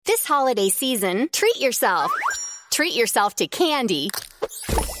holiday season, treat yourself. Treat yourself to candy.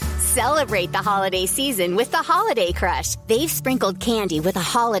 Celebrate the holiday season with the Holiday Crush. They've sprinkled candy with a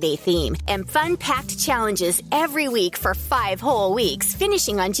holiday theme and fun-packed challenges every week for 5 whole weeks,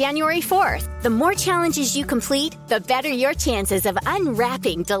 finishing on January 4th. The more challenges you complete, the better your chances of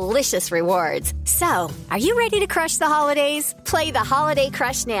unwrapping delicious rewards. So, are you ready to crush the holidays? Play the Holiday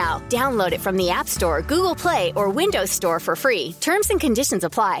Crush now. Download it from the App Store, Google Play, or Windows Store for free. Terms and conditions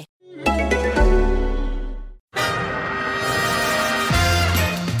apply.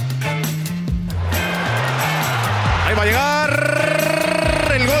 Ahí va a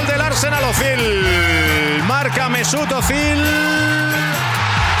llegar el gol del Arsenal. Ozil marca Mesut Ozil.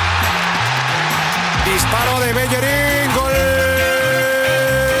 Disparo de Bellerín, gol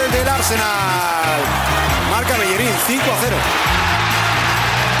del Arsenal. Marca Bellerín, 5-0.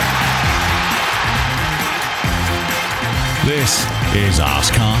 This is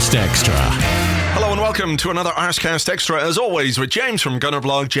Arsecast Extra. Hello and welcome to another Arsecast Extra, as always, with James from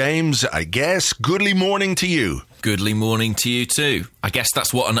Gunnerblog. James, I guess, goodly morning to you. Goodly morning to you too. I guess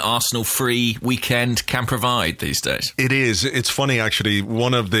that's what an Arsenal-free weekend can provide these days. It is. It's funny, actually.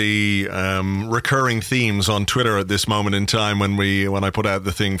 One of the recurring themes on Twitter at this moment in time when I put out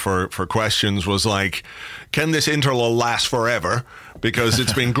the thing for questions was like, can this interlull last forever? Because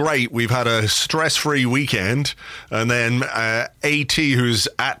it's been great. We've had a stress-free weekend. And then AT, who's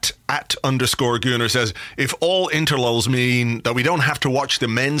at _Gunner, says, if all interlulls mean that we don't have to watch the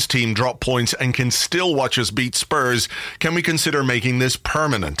men's team drop points and can still watch us beat Spurs, can we consider making this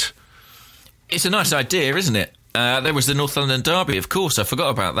permanent? It's a nice idea, isn't it? There was the North London derby, of course. I forgot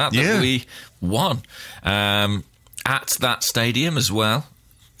about that. Yeah. That we won at that stadium as well.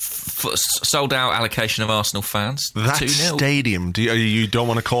 Sold out allocation of Arsenal fans. That 2-0. stadium, you don't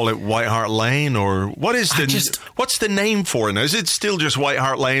want to call it White Hart Lane, or what is what's the name for it now? Is it still just White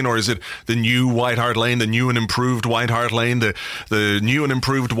Hart Lane, or is it the new White Hart Lane, the new and improved White Hart Lane, the new and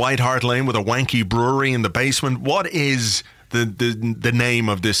improved White Hart Lane with a wanky brewery in the basement? What is the name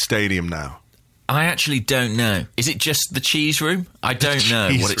of this stadium now? I actually don't know. Is it just the Cheese Room? I don't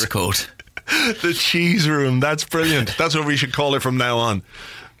know what it's called. The Cheese Room. That's brilliant. That's what we should call it from now on.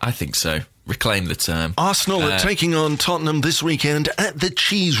 I think so. Reclaim the term. Arsenal are taking on Tottenham this weekend at the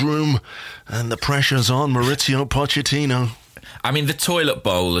Cheese Room, and the pressure's on Maurizio Pochettino. I mean, the toilet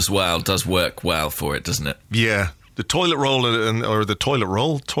bowl as well does work well for it, doesn't it? Yeah. The toilet roll, or the toilet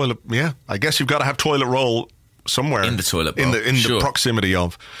roll? Yeah. I guess you've got to have toilet roll somewhere. In the toilet bowl. In the proximity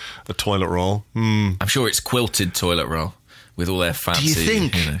of a toilet roll. I'm sure it's quilted toilet roll. With all their fancy... Do you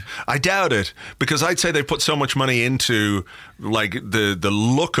think? I doubt it, because I'd say they put so much money into like the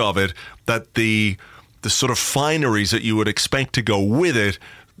look of it that the sort of fineries that you would expect to go with it.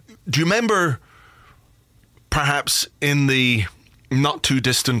 Do you remember, perhaps in the not too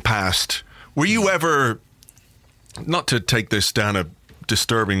distant past, were you ever, not to take this down a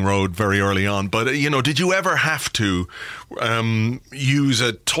disturbing road very early on, but did you ever have to use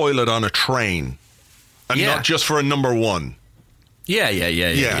a toilet on a train, and not just for a number one?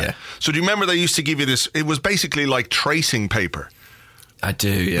 Yeah. So do you remember they used to give you this? It was basically like tracing paper. I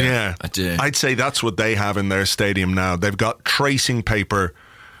do, yeah. I do. I'd say that's what they have in their stadium now. They've got tracing paper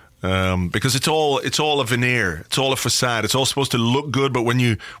because it's all a veneer. It's all a facade. It's all supposed to look good, but when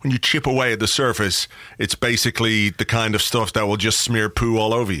you chip away at the surface, it's basically the kind of stuff that will just smear poo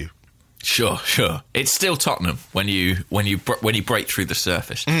all over you. Sure. It's still Tottenham when you break through the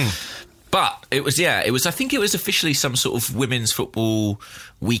surface. But it was. I think it was officially some sort of women's football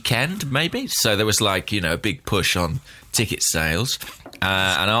weekend, maybe. So there was a big push on ticket sales,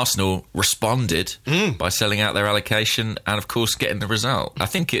 and Arsenal responded by selling out their allocation and, of course, getting the result. I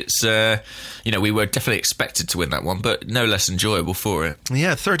think it's, we were definitely expected to win that one, but no less enjoyable for it.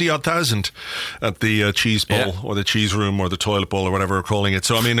 Yeah, 30-odd thousand at the cheese bowl or the cheese room or the toilet bowl or whatever we're calling it.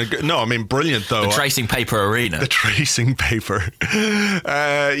 So, brilliant, though. The tracing paper arena. The tracing paper.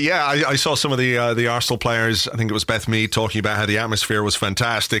 I saw some of the Arsenal players, I think it was Beth Mead, talking about how the atmosphere was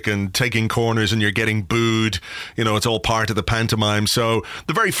fantastic and taking corners and you're getting booed. It's all part of the pantomime. So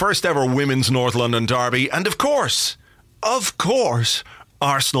the very first ever women's North London derby, and of course,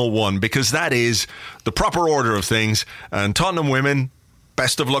 Arsenal won, because that is the proper order of things. And Tottenham women,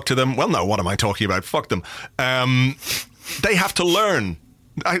 best of luck to them. Well, no, what am I talking about? Fuck them. They have to learn.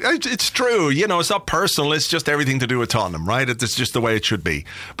 It's true, it's not personal. It's just everything to do with Tottenham, right? It's just the way it should be.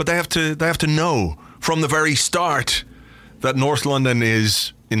 But they have to know from the very start that North London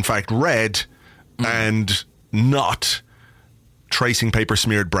is, in fact, red and not tracing paper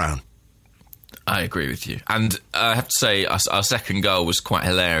smeared brown. I agree with you. And I have to say, our second goal was quite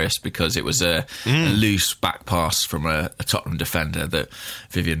hilarious because it was a loose back pass from a Tottenham defender that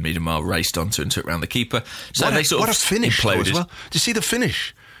Vivian Miedemar raced onto and took round the keeper. So what a finish though, as well. Did you see the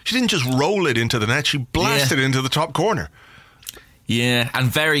finish? She didn't just roll it into the net, she blasted it into the top corner. Yeah, and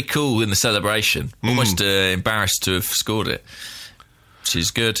very cool in the celebration. Almost embarrassed to have scored it.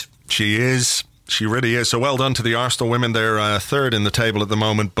 She's good. She is. She really is. So well done to the Arsenal women. They're third in the table at the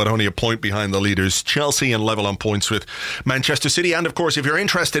moment, but only a point behind the leaders, Chelsea, and level on points with Manchester City. And, of course, if you're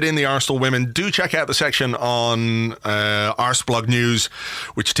interested in the Arsenal women, do check out the section on Arseblog News,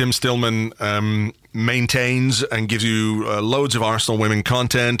 which Tim Stillman maintains and gives you loads of Arsenal women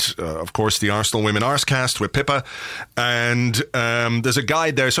content. Of course, the Arsenal Women Arsecast with Pippa. And there's a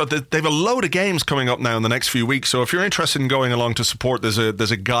guide there. So they've a load of games coming up now in the next few weeks. So if you're interested in going along to support, there's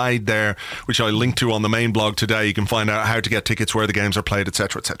a guide there, which I linked to on the main blog today. You can find out how to get tickets, where the games are played,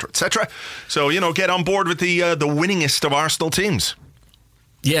 etc., etc., etc. So, get on board with the winningest of Arsenal teams.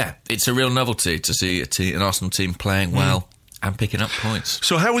 Yeah, it's a real novelty to see an Arsenal team playing well. And picking up points.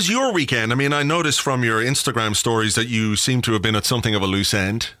 So how was your weekend? I mean, I noticed from your Instagram stories that you seem to have been at something of a loose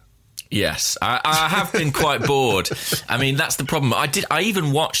end. Yes, I have been quite bored. I mean, that's the problem. I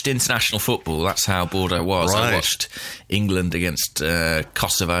even watched international football. That's how bored I was. Right. I watched England against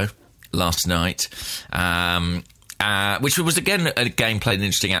Kosovo last night, which was, again, a game played in an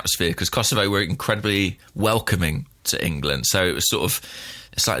interesting atmosphere because Kosovo were incredibly welcoming to England. So it was sort of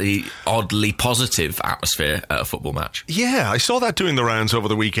a slightly oddly positive atmosphere at a football match. Yeah, I saw that doing the rounds over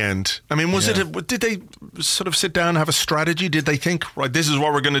the weekend. I mean, did they sort of sit down and have a strategy? Did they think, right, this is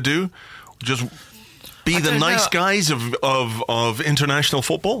what we're going to do? Just be the nice guys of international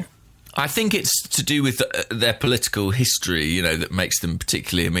football? I think it's to do with their political history, that makes them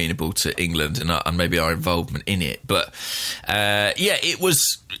particularly amenable to England and maybe our involvement in it. But, that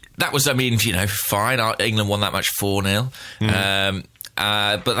was, fine. England won that match 4-0.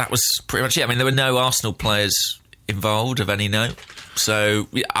 But that was pretty much it. I mean, there were no Arsenal players involved of any note. So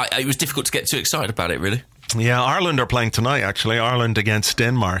it was difficult to get too excited about it, really. Yeah, Ireland are playing tonight, actually. Ireland against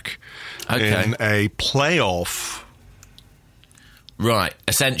Denmark in a playoff. Right.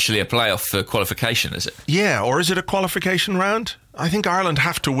 Essentially a playoff for qualification, is it? Yeah, or is it a qualification round? I think Ireland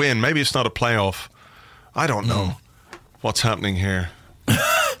have to win. Maybe it's not a playoff. I don't know what's happening here.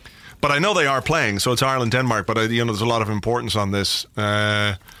 But I know they are playing, so it's Ireland-Denmark, but there's a lot of importance on this.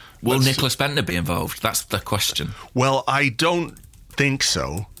 Will Nicholas Bentner be involved? That's the question. Well, I don't think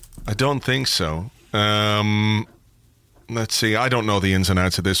so. Let's see. I don't know the ins and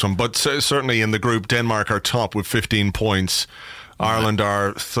outs of this one, but certainly in the group, Denmark are top with 15 points. Ireland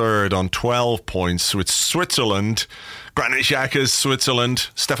are third on 12 points with Switzerland. Granit Xhaka's Switzerland,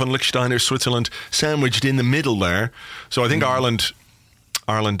 Stefan Lichtsteiner's Switzerland, sandwiched in the middle there. So I think Ireland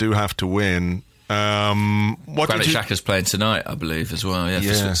do have to win. Granit Xhaka's playing tonight, I believe, as well. Yeah,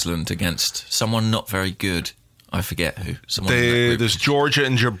 for Switzerland against someone not very good. I forget who. There's Georgia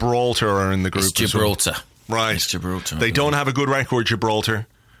and Gibraltar are in the group. It's Gibraltar. Right. It's Gibraltar. They don't have a good record, Gibraltar.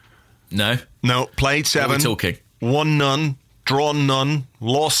 No. Played 7. What are we talking? Won none. Drawn none.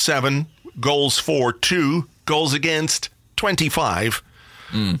 Lost 7. Goals for 2. Goals against 25.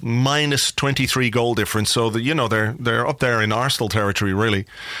 Minus 23 goal difference. So they're up there in Arsenal territory, really.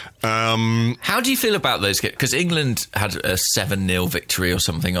 How do you feel about those? Because England had a 7-0 victory or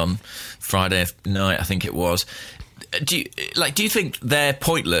something on Friday night, I think it was. Do you think they're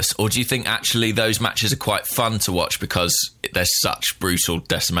pointless, or do you think actually those matches are quite fun to watch because there's such brutal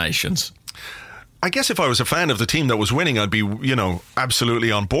decimations? I guess if I was a fan of the team that was winning, I'd be, absolutely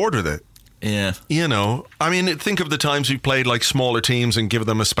on board with it. Yeah. I mean, think of the times we've played like smaller teams and give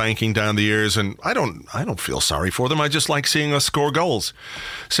them a spanking down the ears, and I don't feel sorry for them. I just like seeing us score goals.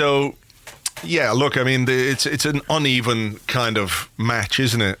 So, yeah, look, I mean, it's an uneven kind of match,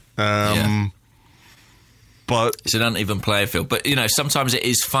 isn't it? But it's an uneven player field. But, sometimes it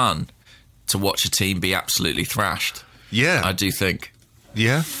is fun to watch a team be absolutely thrashed. Yeah. I do think.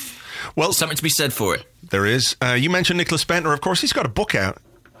 Yeah. Well, something to be said for it. There is. You mentioned Nicholas Bentner. Of course, he's got a book out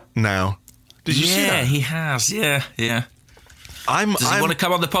now. Did you see that? Yeah, he has. Yeah. Does he want to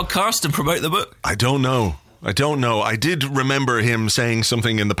come on the podcast and promote the book? I don't know. I did remember him saying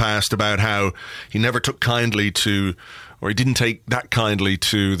something in the past about how he never took kindly to, or he didn't take that kindly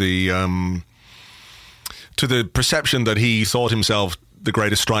to the perception that he thought himself the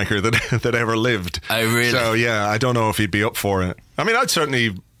greatest striker that ever lived. Oh, really? So, yeah, I don't know if he'd be up for it. I mean, I'd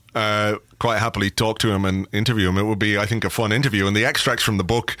certainly quite happily talk to him and interview him. It would be, I think, a fun interview. And the extracts from the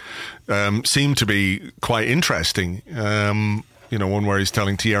book seem to be quite interesting. one where he's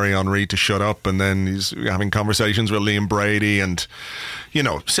telling Thierry Henry to shut up, and then he's having conversations with Liam Brady, and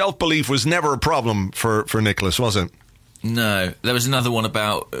self-belief was never a problem for Nicholas, was it? No, there was another one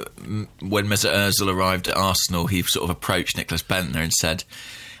about when Mesut Ozil arrived at Arsenal. He sort of approached Nicholas Bentner and said,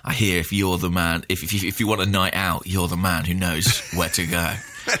 "I hear if you're the man, if you want a night out, you're the man who knows where to go."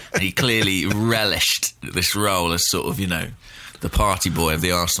 And he clearly relished this role as sort of the party boy of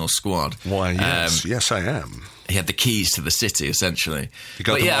the Arsenal squad. Why, yes, I am. He had the keys to the city, essentially. He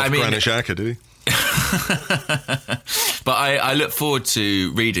got them off Granit Xhaka, did he? But I look forward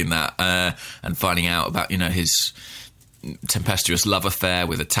to reading that and finding out about his tempestuous love affair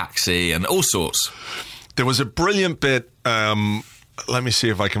with a taxi and all sorts. There was a brilliant bit. Let me see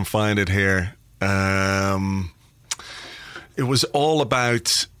if I can find it here. It was all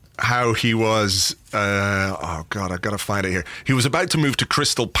about how he was. I've got to find it here. He was about to move to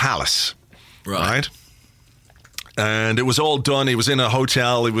Crystal Palace, right? And it was all done. He was in a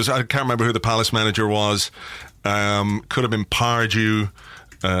hotel. I can't remember who the Palace manager was. Could have been Pardew.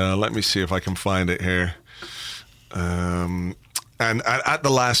 Let me see if I can find it here. And at the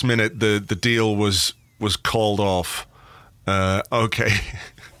last minute, the deal was called off. Okay.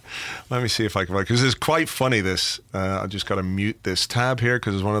 Let me see if I can, because it's quite funny, this. I just got to mute this tab here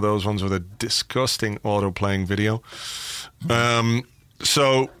because it's one of those ones with a disgusting auto-playing video.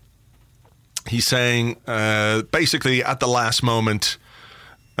 So he's saying, basically, at the last moment,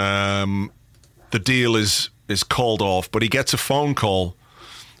 the deal is called off, but he gets a phone call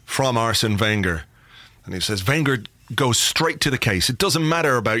from Arsene Wenger. And he says, Wenger goes straight to the case. It doesn't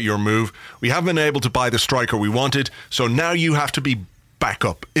matter about your move. We haven't been able to buy the striker we wanted, so now you have to be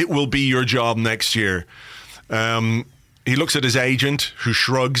backup. It will be your job next year. He looks at his agent, who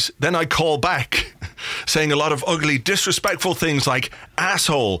shrugs. Then I call back, saying a lot of ugly, disrespectful things like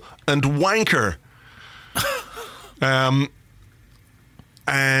asshole and wanker.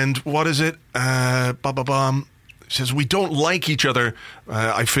 And what is it? He says, we don't like each other.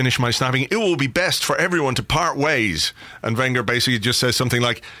 I finish my snapping. It will be best for everyone to part ways. And Wenger basically just says something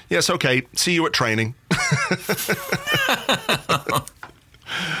like, yes, okay, see you at training.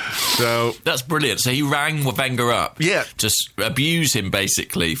 So that's brilliant. So he rang Wenger up to abuse him,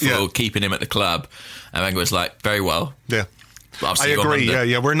 basically, for keeping him at the club. And Wenger was like, very well. Yeah. I agree.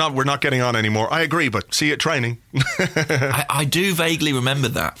 Yeah. We're not getting on anymore. I agree, but see you at training. I do vaguely remember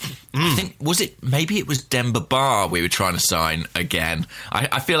that. I think maybe it was Demba Ba we were trying to sign again.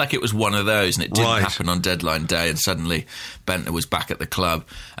 I feel like it was one of those, and it didn't happen on deadline day, and suddenly Bentner was back at the club.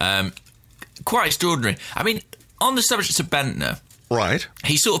 Quite extraordinary. I mean, on the subject of Bentner, right?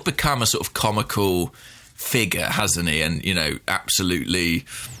 He's sort of become a sort of comical figure, hasn't he? And absolutely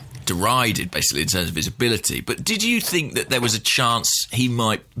derided, basically, in terms of his ability. But did you think that there was a chance he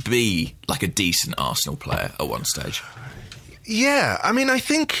might be like a decent Arsenal player at one stage? Yeah, I mean, I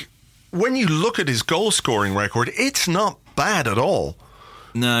think when you look at his goal-scoring record, it's not bad at all.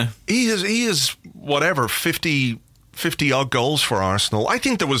 No. He is whatever, 50-odd goals for Arsenal. I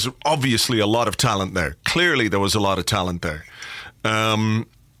think there was obviously a lot of talent there. Clearly there was a lot of talent there.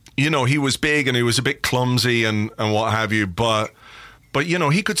 He was big and he was a bit clumsy and what have you, but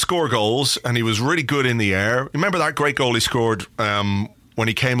he could score goals, and he was really good in the air. Remember that great goal he scored when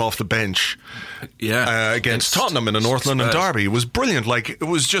he came off the bench against Tottenham in a North London derby? It was brilliant. It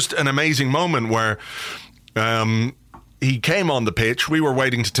was just an amazing moment where he came on the pitch. We were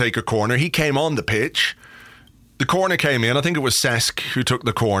waiting to take a corner. He came on the pitch. The corner came in. I think it was Cesc who took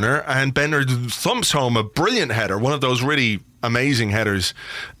the corner, and Bentner thumps home a brilliant header, one of those really amazing headers.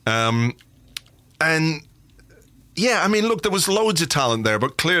 Yeah, I mean, look, there was loads of talent there,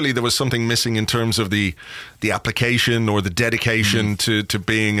 but clearly there was something missing in terms of the application or the dedication to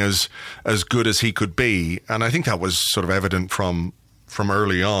being as good as he could be. And I think that was sort of evident from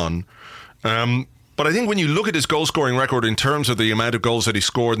early on. But I think when you look at his goal-scoring record in terms of the amount of goals that he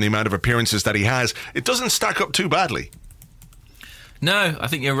scored and the amount of appearances that he has, it doesn't stack up too badly. No, I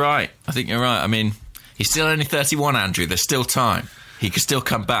think you're right. I mean, he's still only 31, Andrew. There's still time. He could still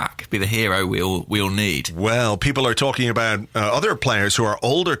come back, be the hero we all need. Well, people are talking about other players who are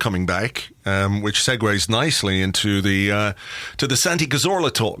older coming back, which segues nicely into the Santi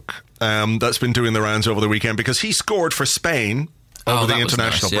Cazorla talk that's been doing the rounds over the weekend, because he scored for Spain over the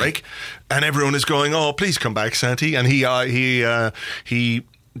international break, and everyone is going, "Oh, please come back, Santi!" And he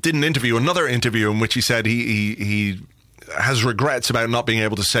did another interview in which he said he has regrets about not being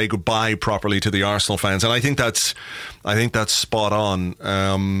able to say goodbye properly to the Arsenal fans, and I think that's spot on.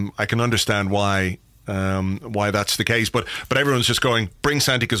 I can understand why that's the case, but everyone's just going, bring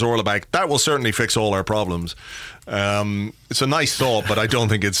Santi Cazorla back. That will certainly fix all our problems. It's a nice thought, but I don't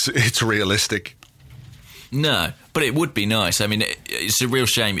think it's realistic. No, but it would be nice. I mean, it's a real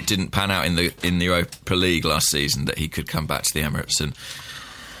shame it didn't pan out in the Europa League last season, that he could come back to the Emirates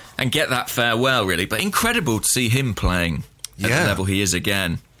and get that farewell, really. But incredible to see him playing at the level he is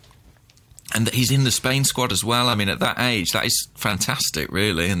again. And that he's in the Spain squad as well. I mean, at that age, that is fantastic,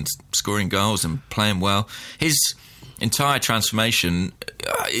 really, and scoring goals and playing well. His entire transformation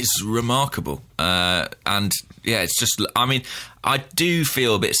is remarkable. And, yeah, it's just... I mean, I do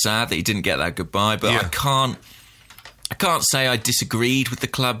feel a bit sad that he didn't get that goodbye, but I can't say I disagreed with the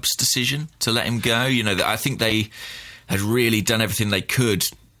club's decision to let him go. You know, I think they had really done everything they could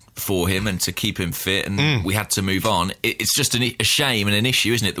for him and to keep him fit, and we had to move on. It's just a shame and an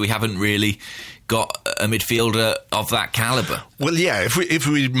issue, isn't it, that we haven't really got a midfielder of that calibre. Well, yeah, if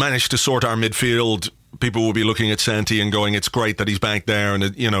we managed to sort our midfield, people will be looking at Santi and going, it's great that he's back there,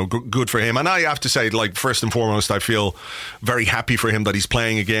 and good for him. And I have to say, like, first and foremost, I feel very happy for him that he's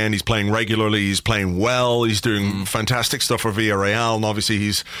playing again. He's playing regularly, he's playing well, he's doing fantastic stuff for Villarreal, and obviously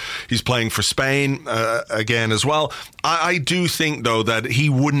he's playing for Spain again as well. I do think, though, that he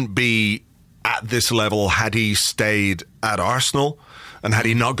wouldn't be at this level had he stayed at Arsenal and had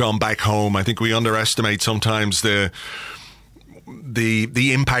he not gone back home. I think we underestimate sometimes the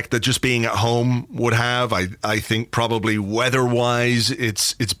impact that just being at home would have. I think probably weather-wise,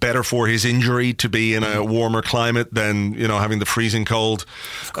 it's better for his injury to be in a warmer climate than, having the freezing cold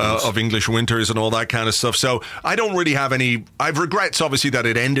of English winters and all that kind of stuff. So I don't really have any... I've regrets, obviously, that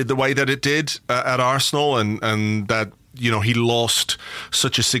it ended the way that it did at Arsenal, and that, he lost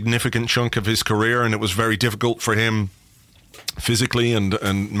such a significant chunk of his career, and it was very difficult for him physically and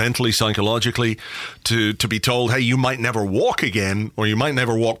mentally, psychologically, to be told, hey, you might never walk again, or you might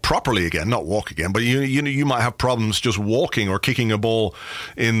never walk properly again. Not walk again, but you might have problems just walking or kicking a ball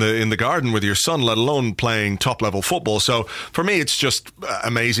in the garden with your son, let alone playing top level football. So for me, it's just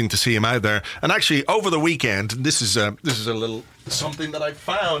amazing to see him out there. And actually, over the weekend, this is a little something that I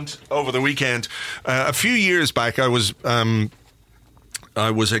found over the weekend. A few years back, I was a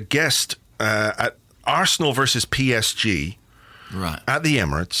guest at Arsenal versus PSG. Right. At the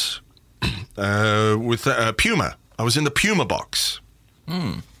Emirates with Puma. I was in the Puma box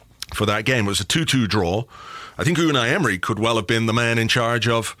for that game. It was a 2-2 draw. I think Unai Emery could well have been the man in charge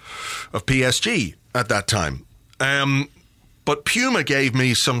of PSG at that time. But Puma gave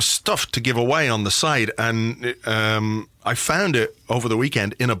me some stuff to give away on the side, and I found it over the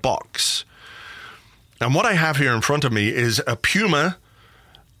weekend in a box. And what I have here in front of me is a Puma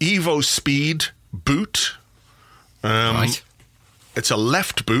Evo Speed boot. Right. It's a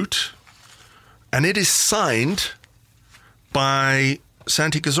left boot, and it is signed by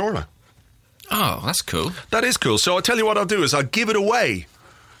Santi Cazorla. Oh, that's cool. That is cool. So I'll tell you what I'll do is I'll give it away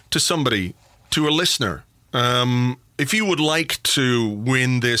to somebody, to a listener. If you would like to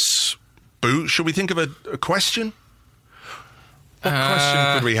win this boot, should we think of a question? What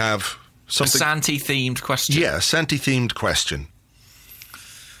question could we have? Something... A Santi-themed question? Yeah, a Santi-themed question.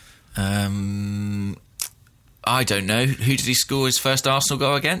 I don't know. Who did he score his first Arsenal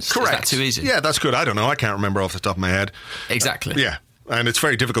goal against? Correct. Is that too easy? Yeah, that's good. I don't know. I can't remember off the top of my head. Exactly. Yeah. And it's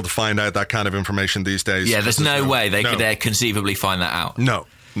very difficult to find out that kind of information these days. Yeah, there's no way they could conceivably find that out. No.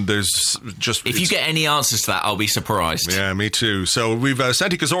 There's just... If you get any answers to that, I'll be surprised. Yeah, me too. So we've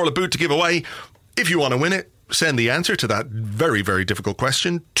Santi Cazorla boot to give away. If you want to win it, send the answer to that very, very difficult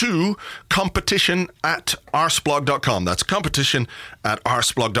question to competition@arsblog.com. That's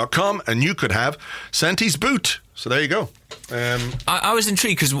competition@arsblog.com, and you could have Santi's boot. So there you go. I was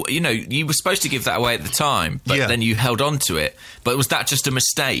intrigued because, you were supposed to give that away at the time, but then you held on to it. But was that just a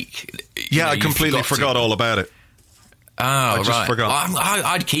mistake? I completely forgot all about it. Oh, I just forgot.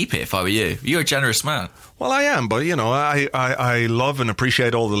 I'd keep it if I were you. You're a generous man. Well, I am, but, I love and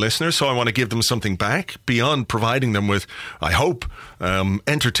appreciate all the listeners, so I want to give them something back beyond providing them with, I hope,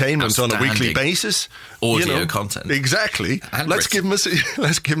 entertainment on a weekly basis. Audio content. Exactly. Let's give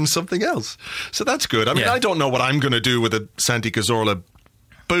them something else. So that's good. I mean, I don't know what I'm going to do with a Santi Cazorla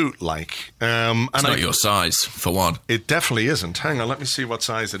boot like. It's not your size, for one. It definitely isn't. Hang on, let me see what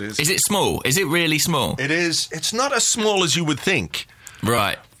size it is. Is it small? Is it really small? It is. It's not as small as you would think.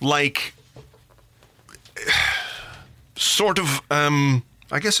 Right. Like... sort of, I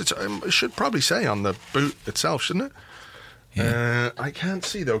guess it should probably say on the boot itself, shouldn't it? Yeah. I can't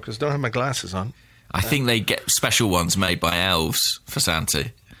see, though, because I don't have my glasses on. I think they get special ones made by elves for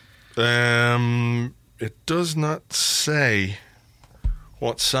Santi. It does not say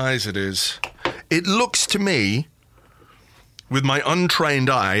what size it is. It looks to me with my untrained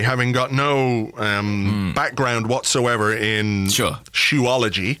eye, having got no background whatsoever in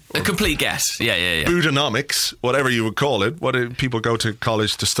shoeology. A complete guess. Yeah. Bootonomics, whatever you would call it. What do people go to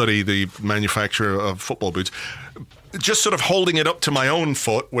college to study the manufacture of football boots? Just sort of holding it up to my own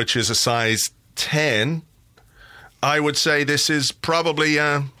foot, which is a size 10, I would say this is probably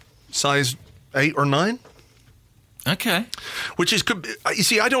size 8 or 9. Okay. Which is good. You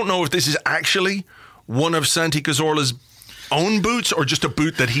see, I don't know if this is actually one of Santi Cazorla's own boots or just a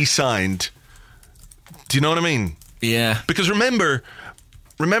boot that he signed. Do you know what I mean? Yeah. Because remember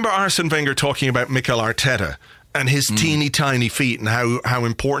Arsene Wenger talking about Mikel Arteta and his teeny tiny feet and how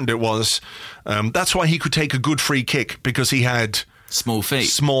important it was. That's why he could take a good free kick, because he had small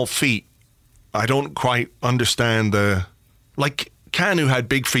feet. I don't quite understand like Kanu had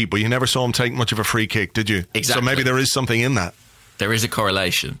big feet, but you never saw him take much of a free kick, did you? Exactly. So maybe there is something in that. There is a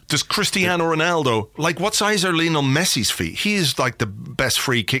correlation. Does Cristiano Ronaldo, like, what size are Lionel Messi's feet? He is like the best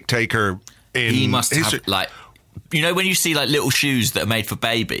free kick taker in He must history. have, like, you know when you see like little shoes that are made for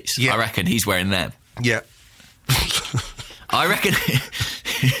babies? Yeah. I reckon he's wearing them. Yeah. I reckon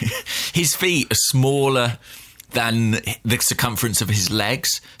his feet are smaller than the circumference of his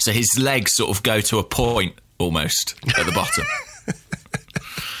legs. So his legs sort of go to a point almost at the bottom.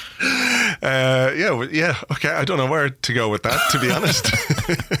 Okay, I don't know where to go with that, to be honest.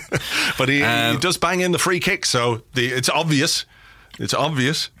 But he does bang in the free kick, so it's obvious. It's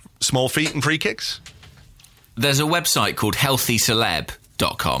obvious. Small feet and free kicks. There's a website called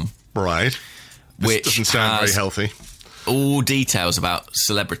healthyceleb.com. Right. Which doesn't sound very healthy. All details about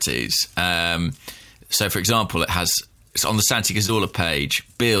celebrities. So, for example, it's on the Santi Cazorla page,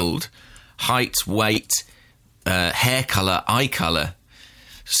 build, height, weight, hair colour, eye colour,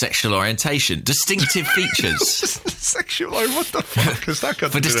 sexual orientation, distinctive features. Sexual? What the fuck has that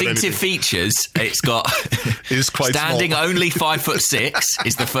got For to do with distinctive anything? features, it's got Is quite standing small. only 5'6"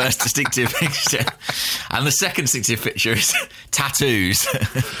 is the first distinctive picture, and the second distinctive picture is tattoos.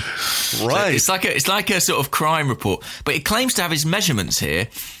 Right. So it's like a sort of crime report, but it claims to have his measurements here.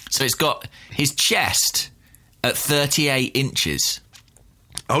 So it's got his chest at 38 inches.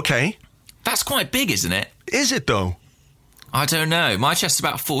 Okay. That's quite big, isn't it? Is it, though? I don't know. My chest's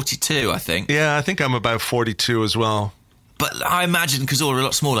about 42, I think. Yeah, I think I'm about 42 as well. But I imagine Cazorla a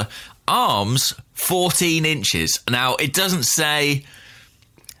lot smaller. Arms, 14 inches. Now, it doesn't say...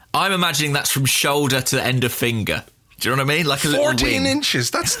 I'm imagining that's from shoulder to end of finger. Do you know what I mean? Like a little 14 wing. inches?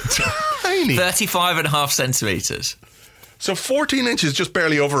 That's tiny. 35.5 centimetres. So 14 inches, just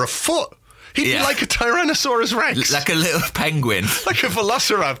barely over a foot. He'd be like a Tyrannosaurus Rex. Like a little penguin. Like a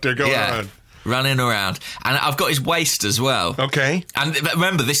velociraptor going around. Running around. And I've got his waist as well. Okay. And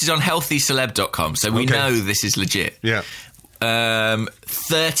remember, this is on healthyceleb.com, so we know this is legit. Yeah.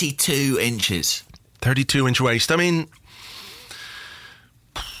 32 inches. 32-inch waist. I mean,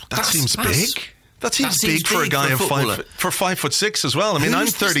 that seems big. That seems big for a guy of 5'6" as well. I mean, I'm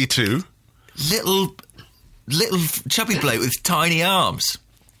 32. Little chubby bloke with tiny arms.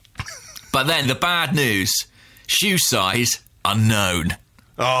 But then the bad news, shoe size, unknown.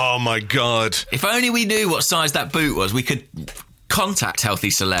 Oh, my God. If only we knew what size that boot was, we could contact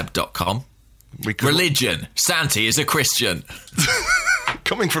healthyceleb.com. We could. Religion. Santi is a Christian.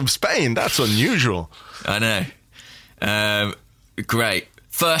 Coming from Spain, that's unusual. I know. Great.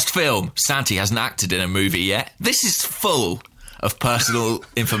 First film, Santi hasn't acted in a movie yet. This is full of personal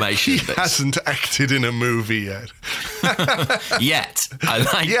information. He hasn't acted in a movie yet. Yet. I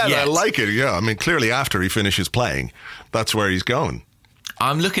like it. Yeah, I mean, clearly after he finishes playing, that's where he's going.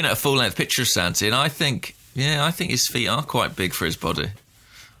 I'm looking at a full-length picture of Santi, and I think his feet are quite big for his body.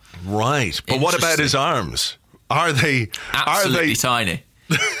 Right. But what about his arms? Are they... Absolutely tiny.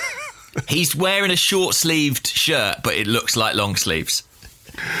 He's wearing a short-sleeved shirt, but it looks like long sleeves.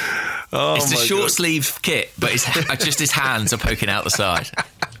 Oh, it's a short-sleeved kit, but just his hands are poking out the side.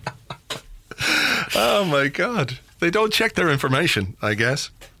 Oh, my God. They don't check their information, I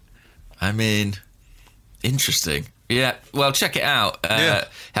guess. I mean, interesting. Yeah, well, check it out.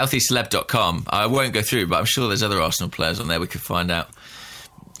 Healthyceleb.com. I won't go through, but I'm sure there's other Arsenal players on there we could find out,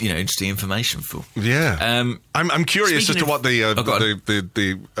 interesting information for. Yeah. I'm curious as to what the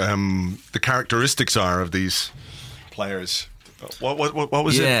characteristics are of these players. What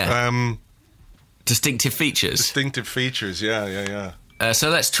was it? Distinctive features. Distinctive features. Yeah. So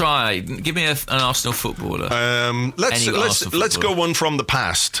let's try. Give me an Arsenal footballer. Let's go one from the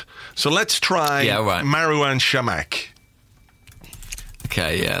past. So let's try Marouane Chamakh.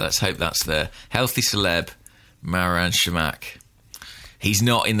 Okay, let's hope that's there. Healthy Celeb, Marouane Chamakh. He's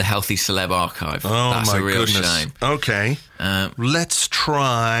not in the Healthy Celeb archive. Oh, that's my a real goodness. shame. Okay. Let's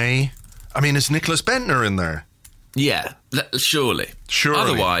try... I mean, is Nicholas Bentner in there? Yeah, surely.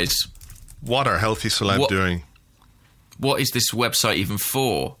 Otherwise, what are healthy celeb doing? What is this website even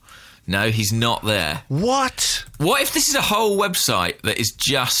for? No, he's not there. What? What if this is a whole website that is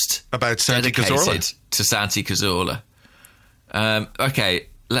just about Santi Cazorla? Dedicated to Santi Cazorla. Okay,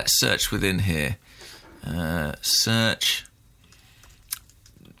 let's search within here. Search.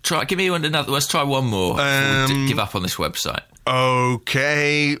 Give me another. Let's try one more. We'll give up on this website.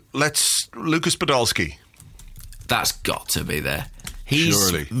 Okay, Lucas Podolski. That's got to be there. He's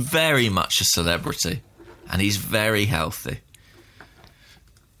Surely. very much a celebrity, and he's very healthy.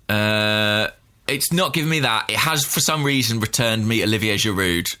 It's not giving me that. It has, for some reason, returned me Olivier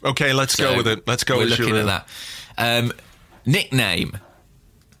Giroud. Okay, let's go with it. Let's go with Giroud. We're looking at that. Nickname: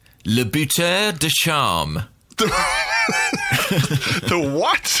 Le Buteur de Charme. The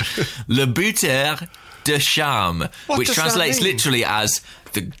what? Le Buteur de Charme, which translates literally as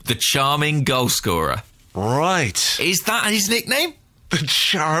the charming goal scorer. Right. Is that his nickname? The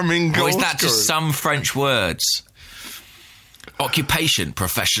charming goal Or is that scorer? just some French words? Occupation: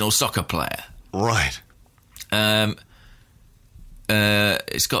 professional soccer player. Right.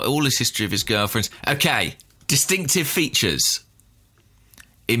 It's got all his history of his girlfriends. Okay. Distinctive features: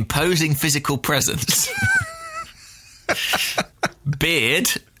 imposing physical presence. Beard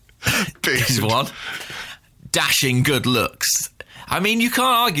is one. Dashing good looks. I mean, you can't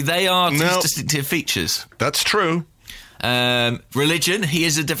argue they are distinctive features. That's true. Religion: he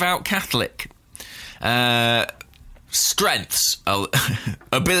is a devout Catholic. Strengths: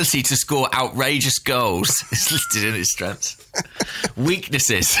 ability to score outrageous goals is listed in his strengths.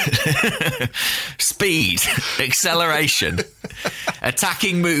 Weaknesses: speed, acceleration,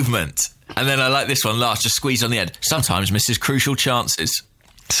 attacking movement. And then I like this one last, just squeeze on the end. Sometimes misses crucial chances.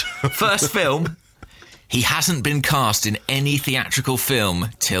 First film: he hasn't been cast in any theatrical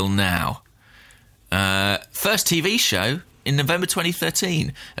film till now. First TV show: in November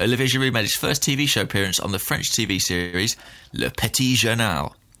 2013, Olivier Giroud made his first TV show appearance on the French TV series Le Petit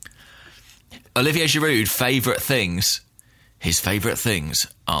Journal. Olivier Giroud, favourite things: his favourite things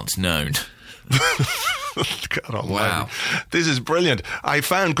aren't known. God almighty. Wow. This is brilliant. I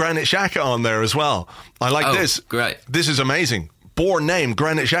found Granit Xhaka on there as well. I like this. Great. This is amazing. Born name,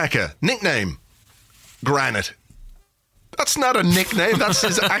 Granit Xhaka. Nickname, Granite. That's not a nickname. That's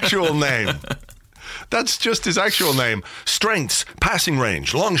his actual name. That's just his actual name. Strengths: passing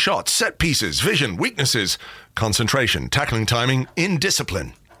range, long shots, set pieces, vision, weaknesses, concentration, tackling timing,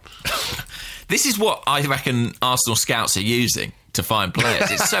 indiscipline. This is what I reckon Arsenal scouts are using to find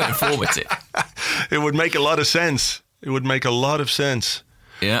players. It's so informative. It would make a lot of sense. It would make a lot of sense.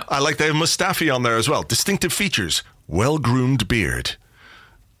 Yeah. I like they have Mustafi on there as well. Distinctive features: well-groomed beard.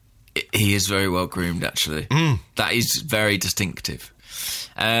 He is very well groomed, actually. That is very distinctive.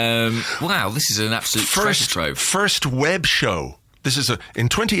 Wow, this is an absolute treasure trove. First web show. This is in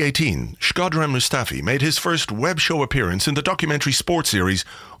 2018, Shkodran Mustafi made his first web show appearance in the documentary sports series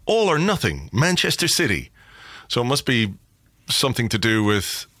All or Nothing, Manchester City. So it must be something to do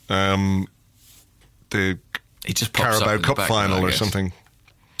with the He just pops Carabao up Cup final or something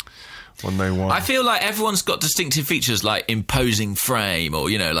when they won. I feel like everyone's got distinctive features like imposing frame or,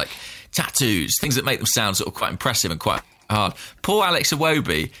 like tattoos, things that make them sound sort of quite impressive and quite hard. Poor Alex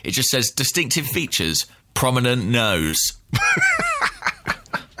Iwobi, it just says distinctive features, prominent nose.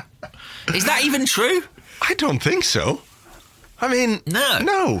 Is that even true? I don't think so. I mean,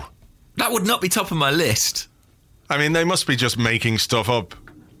 no. That would not be top of my list. I mean, they must be just making stuff up.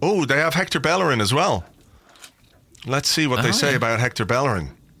 Oh, they have Hector Bellerin as well. Let's see what they say about Hector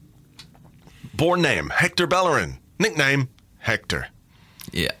Bellerin. Born name, Hector Bellerin. Nickname, Hector.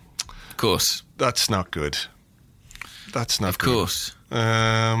 Yeah, of course. That's not good. That's not good. Of course.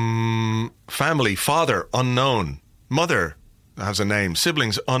 Family, father, unknown. Mother has a name.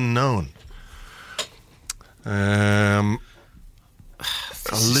 Siblings, unknown. A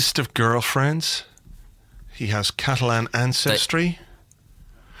list of girlfriends. He has Catalan ancestry.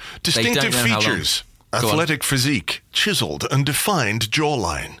 Distinctive features. Athletic physique. Chiseled and defined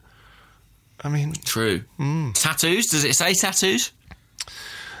jawline. I mean... True. Tattoos? Does it say tattoos?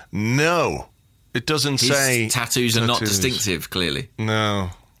 No. It doesn't say... Tattoos are not distinctive, clearly.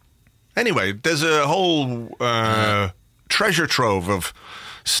 No. Anyway, there's a whole treasure trove of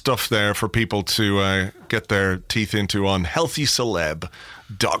stuff there for people to get their teeth into on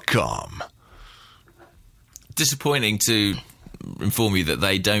healthyceleb.com. Disappointing to inform you that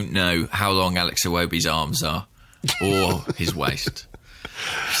they don't know how long Alex Iwobi's arms are or his waist.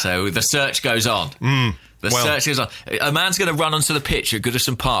 So the search goes on. The search goes on. A man's going to run onto the pitch at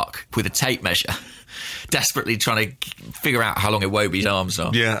Goodison Park with a tape measure, desperately trying to figure out how long Iwobi's arms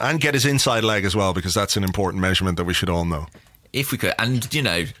are. Yeah, and get his inside leg as well, because that's an important measurement that we should all know. If we could. And, you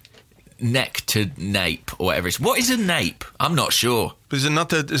know, neck to nape or whatever it is. What is a nape? I'm not sure. Is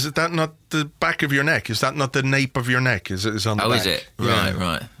that not the back of your neck? Is that not the nape of your neck? Is on the back? Is it? Yeah.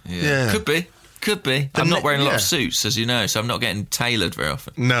 Right. Yeah. Could be. I'm not wearing a lot of suits, as you know, so I'm not getting tailored very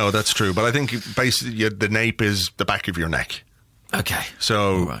often. No, that's true. But I think basically the nape is the back of your neck. Okay.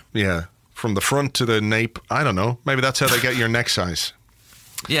 So, yeah, from the front to the nape, I don't know. Maybe that's how they get your neck size.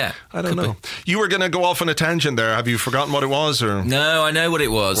 Yeah. I don't know. You were going to go off on a tangent there. Have you forgotten what it was? Or? No, I know what it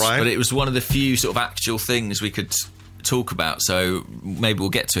was. Right. But it was one of the few sort of actual things we could talk about, so maybe we'll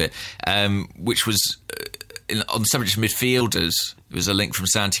get to it, which was on the subject of midfielders. There was a link from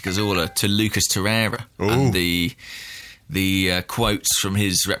Santi Cazorla to Lucas Torreira. Ooh. And the quotes from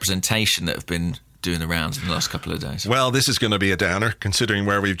his representation that have been doing the rounds in the last couple of days. Well, this is going to be a downer, considering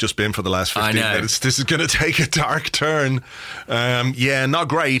where we've just been for the last 15 minutes. This is going to take a dark turn. Yeah, not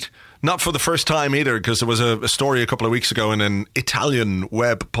great. Not for the first time either, because there was a story a couple of weeks ago in an Italian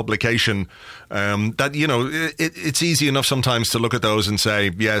web publication that, you know, it's easy enough sometimes to look at those and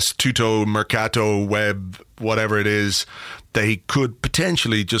say, yes, Tutto, Mercato, Web, whatever it is, they could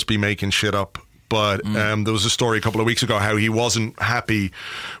potentially just be making shit up. But there was a story a couple of weeks ago how he wasn't happy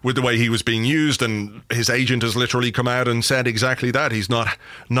with the way he was being used, and his agent has literally come out and said exactly that. He's not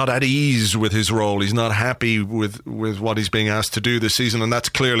at ease with his role. He's not happy with what he's being asked to do this season, and that's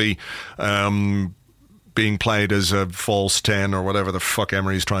clearly being played as a false 10 or whatever the fuck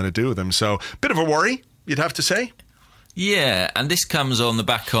Emery's trying to do with him. So, bit of a worry, you'd have to say. Yeah, and this comes on the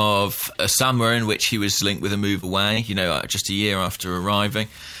back of a summer in which he was linked with a move away, you know, just a year after arriving.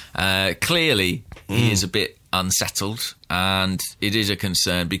 Clearly, he is a bit unsettled, and it is a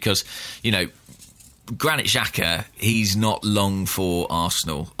concern because, you know, Granit Xhaka, he's not long for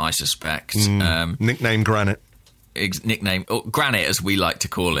Arsenal, I suspect. Nickname Granit. Nickname, Granit, as we like to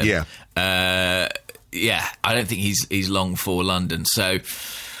call him. Yeah. Yeah, I don't think he's long for London. So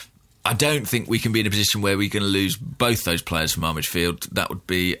I don't think we can be in a position where we're going to lose both those players from our midfield. That would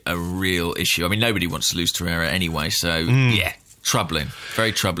be a real issue. I mean, nobody wants to lose Torreira anyway, so yeah. Troubling,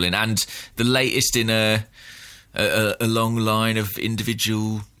 very troubling, and the latest in a long line of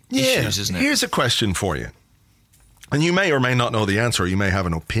individual issues, isn't it? Here's a question for you, and you may or may not know the answer, or you may have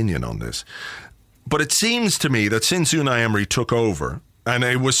an opinion on this. But it seems to me that since Unai Emery took over, and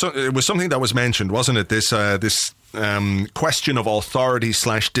it was something that was mentioned, wasn't it? This question of authority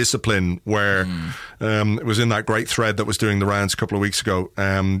 / discipline, where it was in that great thread that was doing the rounds a couple of weeks ago.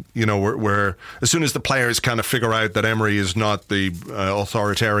 You know, where as soon as the players kind of figure out that Emery is not the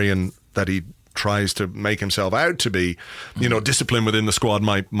authoritarian that he tries to make himself out to be, you know, discipline within the squad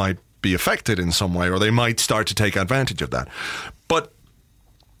might be affected in some way, or they might start to take advantage of that. But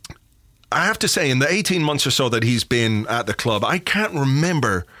I have to say, in the 18 months or so that he's been at the club, I can't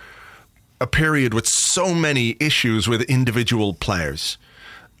remember a period with so many issues with individual players.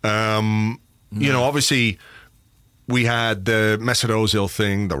 You know, obviously we had the Mesut Ozil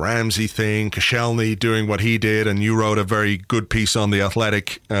thing, the Ramsey thing, Koscielny doing what he did, and you wrote a very good piece on The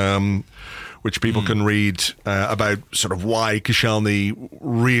Athletic, which people can read about sort of why Koscielny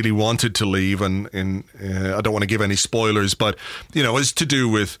really wanted to leave, and I don't want to give any spoilers, but you know, it's to do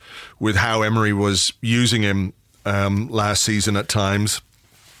with how Emery was using him last season at times.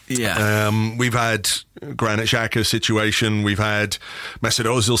 Yeah. We've had Granit Xhaka situation. We've had Mesut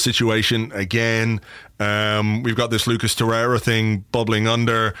Ozil situation again. We've got this Lucas Torreira thing bubbling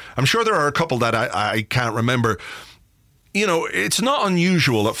under. I'm sure there are a couple that I can't remember. You know, it's not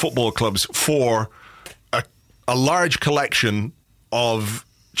unusual at football clubs for a large collection of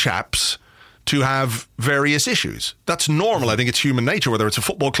chaps to have various issues. That's normal. I think it's human nature, whether it's a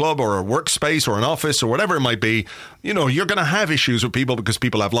football club or a workspace or an office or whatever it might be. You know, you're going to have issues with people because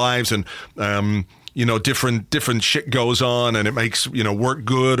people have lives, and you know, different shit goes on, and it makes, you know, work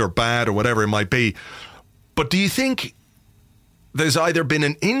good or bad or whatever it might be. But do you think there's either been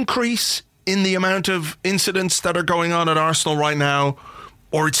an increase in the amount of incidents that are going on at Arsenal right now,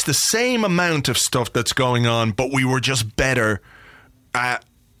 or it's the same amount of stuff that's going on, but we were just better at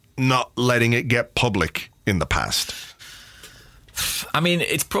not letting it get public in the past? I mean,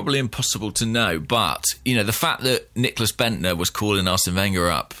 it's probably impossible to know, but, you know, the fact that Nicholas Bentner was calling Arsene Wenger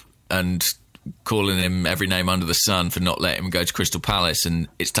up and calling him every name under the sun for not letting him go to Crystal Palace, and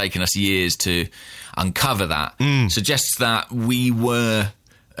it's taken us years to uncover that, suggests that we were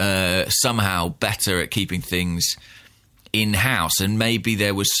somehow better at keeping things in-house, and maybe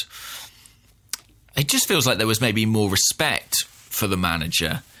there was... It just feels like there was maybe more respect for the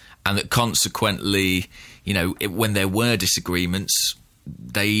manager, and that consequently, when there were disagreements,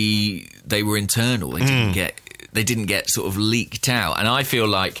 they were internal. They didn't get sort of leaked out. And I feel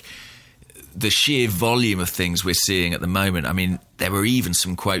like the sheer volume of things we're seeing at the moment. I mean, there were even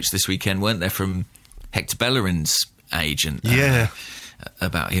some quotes this weekend, weren't there, from Hector Bellerin's agent?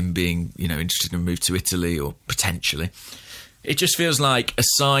 About him being, interested in a move to Italy or potentially. It just feels like a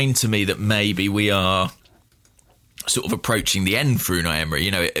sign to me that maybe we are sort of approaching the end for Unai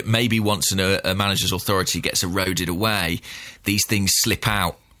Emery. Maybe once a manager's authority gets eroded away, these things slip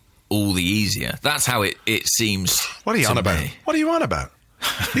out all the easier. That's how it seems. What are you on about? What are you on about?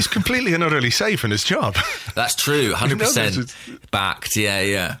 He's completely and utterly safe in his job. That's true. 100% backed.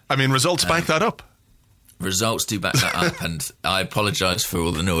 Yeah. I mean, results back that up. Results do back that up, and I apologise for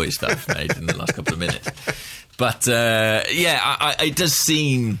all the noise that I've made in the last couple of minutes. But, it does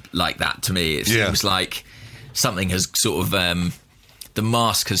seem like that to me. It seems like something has sort of... the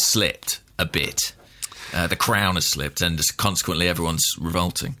mask has slipped a bit. The crown has slipped, and consequently everyone's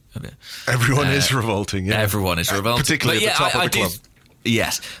revolting a bit. Everyone is revolting, yeah. Everyone is revolting. Particularly at the top of the club.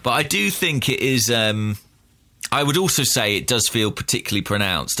 Yes, but I do think it is... I would also say it does feel particularly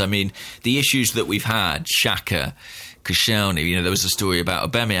pronounced. I mean, the issues that we've had, Xhaka, Koscielny, there was a story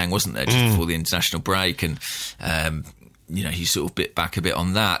about Aubameyang, wasn't there, just before the international break, and, he sort of bit back a bit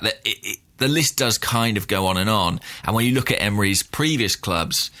on that. The list does kind of go on. And when you look at Emery's previous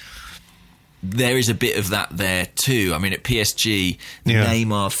clubs, there is a bit of that there too. I mean, at PSG, the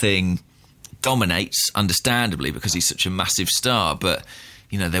Neymar thing dominates, understandably, because he's such a massive star, but,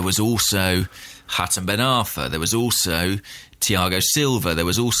 there was also... Hatem Ben Arfa, there was also Thiago Silva, there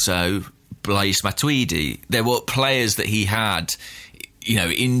was also Blaise Matuidi. There were players that he had,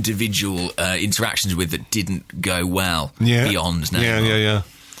 individual interactions with that didn't go well beyond Neymar.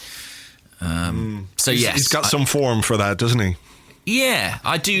 So, yes. He's got some form for that, doesn't he? Yeah,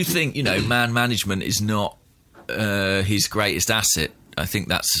 I do think, man management is not his greatest asset. I think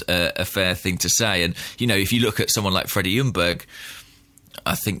that's a fair thing to say. And, if you look at someone like Freddie Ljungberg,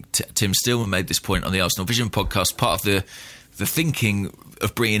 I think Tim Stillman made this point on the Arsenal Vision podcast. Part of the thinking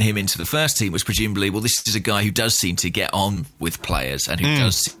of bringing him into the first team was presumably, well, this is a guy who does seem to get on with players and who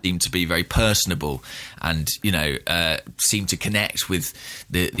does seem to be very personable and, seem to connect with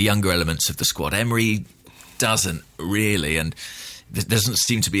the younger elements of the squad. Emery doesn't really, and there doesn't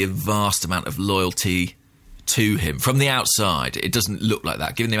seem to be a vast amount of loyalty to him. From the outside, it doesn't look like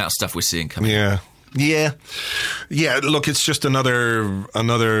that, given the amount of stuff we're seeing coming. Yeah. Look, it's just another. I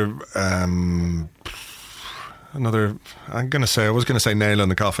was going to say nail in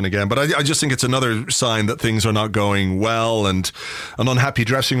the coffin again, but I just think it's another sign that things are not going well, and an unhappy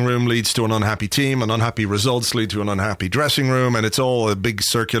dressing room leads to an unhappy team, and unhappy results lead to an unhappy dressing room, and it's all a big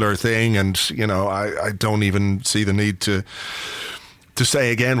circular thing. And I don't even see the need to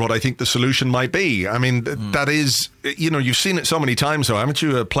say again what I think the solution might be. I mean, that is, you've seen it so many times, though, haven't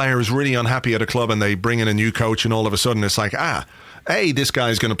you? A player is really unhappy at a club and they bring in a new coach, and all of a sudden it's like, this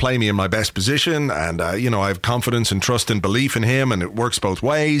guy's going to play me in my best position, and, I have confidence and trust and belief in him, and it works both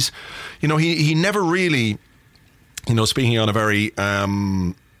ways. He never really, speaking on a very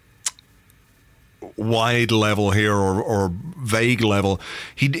wide level here or vague level,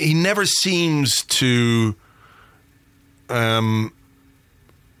 he never seems to...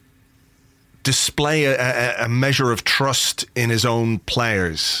 display a measure of trust in his own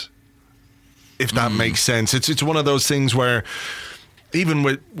players, if that makes sense. It's one of those things where even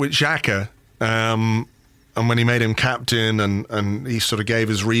with Xhaka, and when he made him captain and he sort of gave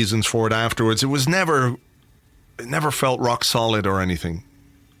his reasons for it afterwards, it never felt rock solid or anything.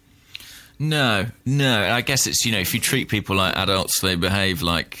 No. I guess it's, if you treat people like adults, they behave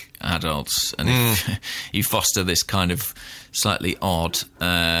like adults. And if you foster this kind of slightly odd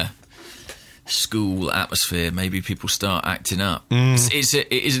school atmosphere, maybe people start acting up.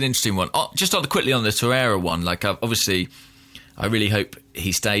 It is an interesting one. Just quickly on the Torreira one, obviously I really hope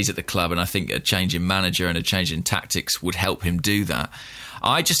he stays at the club, and I think a change in manager and a change in tactics would help him do that.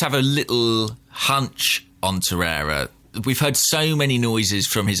 I just have a little hunch on Torreira. We've heard so many noises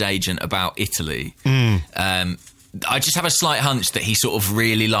from his agent about Italy. I just have a slight hunch that he sort of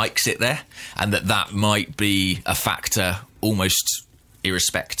really likes it there, and that might be a factor almost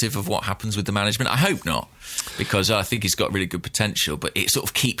irrespective of what happens with the management. I hope not, because I think he's got really good potential, but it sort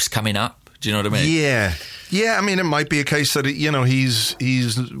of keeps coming up. Do you know what I mean? Yeah. I mean, it might be a case that he's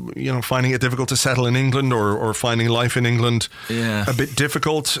finding it difficult to settle in England, or finding life in England a bit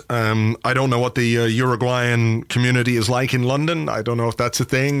difficult. I don't know what the Uruguayan community is like in London. I don't know if that's a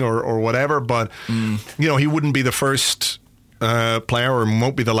thing or whatever. But he wouldn't be the first player, or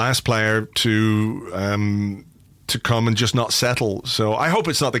won't be the last player to to come and just not settle. So I hope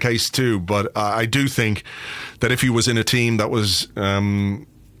it's not the case too, but I do think that if he was in a team that was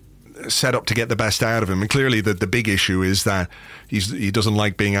set up to get the best out of him, and clearly the big issue is that he doesn't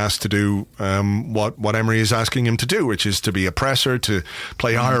like being asked to do what Emery is asking him to do, which is to be a presser, to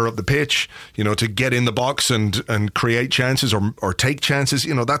play higher up the pitch, to get in the box and create chances or take chances.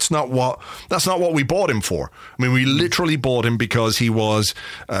 That's not what we bought him for. I mean, we literally bought him because he was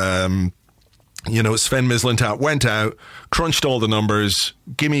Sven Mislintat went out, crunched all the numbers,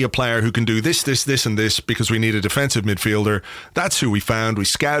 give me a player who can do this, and this, because we need a defensive midfielder. That's who we found. We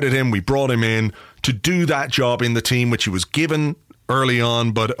scouted him. We brought him in to do that job in the team, which he was given early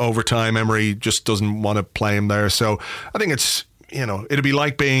on, but over time, Emery just doesn't want to play him there. So I think it's, it'd be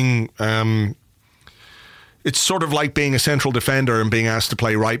like being... it's sort of like being a central defender and being asked to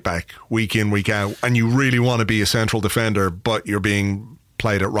play right back week in, week out, and you really want to be a central defender, but you're being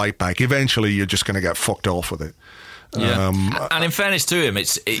played at right back. Eventually you're just going to get fucked off with it. And in fairness to him,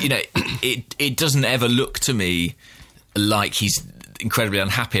 it doesn't ever look to me like he's incredibly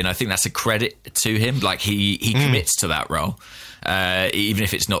unhappy, and I think that's a credit to him. Like he commits to that role, even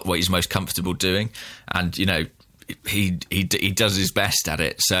if it's not what he's most comfortable doing, and he does his best at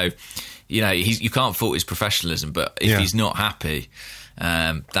it. So you can't fault his professionalism, but if he's not happy,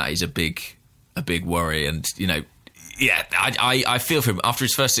 that is a big worry. And I feel for him. After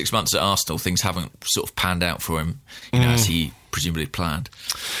his first 6 months at Arsenal, things haven't sort of panned out for him, as he presumably planned.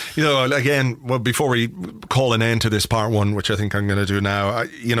 Again, before we call an end to this part one, which I think I'm going to do now,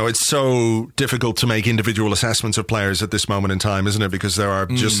 it's so difficult to make individual assessments of players at this moment in time, isn't it? Because there are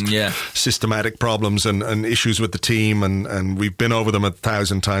just systematic problems and issues with the team, and we've been over them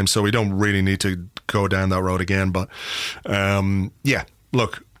 1,000 times, so we don't really need to go down that road again. But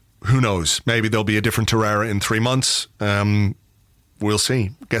look, who knows? Maybe there'll be a different Torreira in 3 months. We'll see.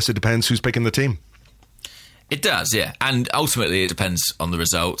 Guess it depends who's picking the team. It does, yeah. And ultimately it depends on the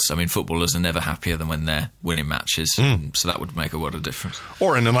results. I mean, footballers are never happier than when they're winning matches. So that would make a world of difference.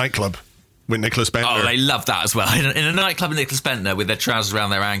 Or in a nightclub with Nicholas Bentner. Oh, they love that as well. In a nightclub with Nicholas Bentner with their trousers around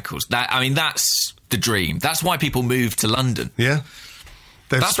their ankles. That's the dream. That's why people move to London. Yeah.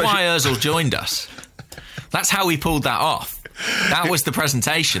 That's why Ozil joined us. That's how we pulled that off. That was the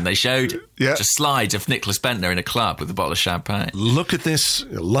presentation. They showed just slides of Nicholas Bentner in a club with a bottle of champagne. Look at this.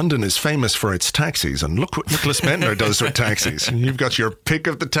 London is famous for its taxis, and look what Nicholas Bentner does with taxis. You've got your pick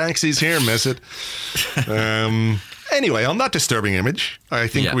of the taxis here, miss it. Anyway, on that disturbing image, I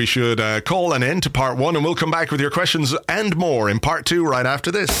think we should call an end to part one, and we'll come back with your questions and more in part two right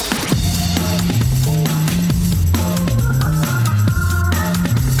after this.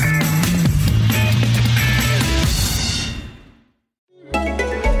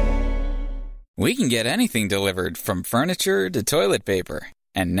 We can get anything delivered, from furniture to toilet paper.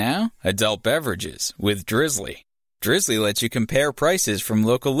 And now, adult beverages with Drizzly. Drizzly lets you compare prices from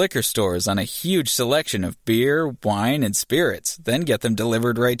local liquor stores on a huge selection of beer, wine, and spirits, then get them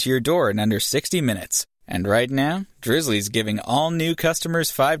delivered right to your door in under 60 minutes. And right now, Drizzly's giving all new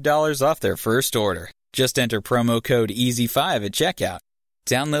customers $5 off their first order. Just enter promo code EASY5 at checkout.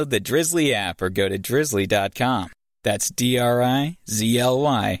 Download the Drizzly app or go to drizzly.com. That's DRIZLY.com.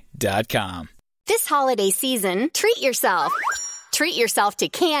 This holiday season, treat yourself. Treat yourself to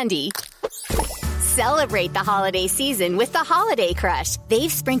candy. Celebrate the holiday season with the Holiday Crush.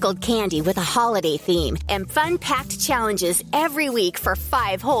 They've sprinkled candy with a holiday theme and fun-packed challenges every week for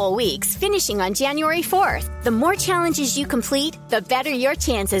 5 whole weeks, finishing on January 4th. The more challenges you complete, the better your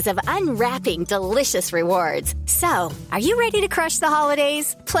chances of unwrapping delicious rewards. So, are you ready to crush the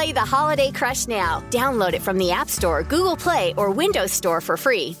holidays? Play the Holiday Crush now. Download it from the App Store, Google Play, or Windows Store for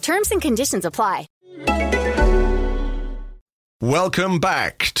free. Terms and conditions apply. Welcome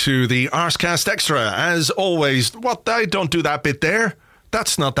back to the Arsecast Extra. As always, I don't do that bit there.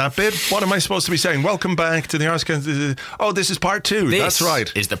 That's not that bit. What am I supposed to be saying? Welcome back to the Arsecast. Oh, this is part two. That's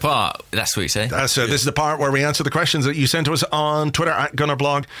right. Is the part. That's what you say. This is the part where we answer the questions that you sent to us on Twitter at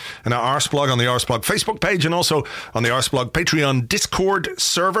Gunnerblog and at Arseblog on the Arseblog Facebook page, and also on the Arseblog Patreon Discord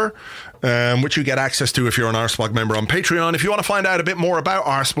server, which you get access to if you're an Arseblog member on Patreon. If you want to find out a bit more about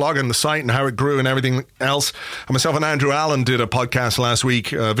Arseblog and the site and how it grew and everything else, myself and Andrew Allen did a podcast last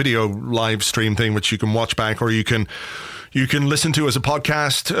week, a video live stream thing, which you can watch back, or you can listen to as a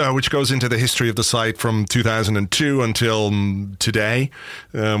podcast, which goes into the history of the site from 2002 until today,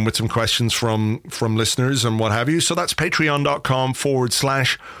 with some questions from listeners and what have you. So that's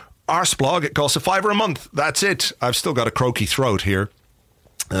patreon.com/Arseblog. It costs $5 a month. That's it. I've still got a croaky throat here.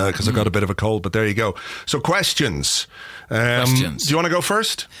 because I got a bit of a cold, but there you go. So questions. Questions. Do you want to go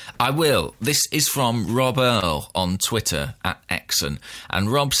first? I will. This is from Rob Earl on Twitter @Exon.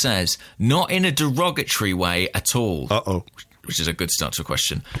 And Rob says, not in a derogatory way at all. Uh-oh. Which is a good start to a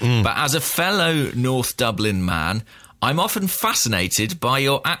question. But as a fellow North Dublin man, I'm often fascinated by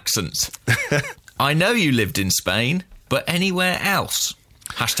your accents. I know you lived in Spain, but anywhere else?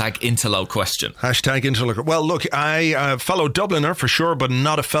 #interlol question. #interlol. Well, look, I fellow Dubliner for sure, but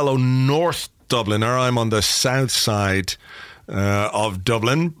not a fellow North Dubliner. I'm on the south side of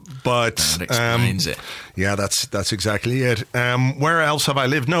Dublin, but That explains it. Yeah, that's exactly it. Where else have I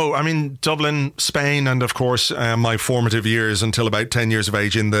lived? No, I mean Dublin, Spain, and of course my formative years until about 10 years of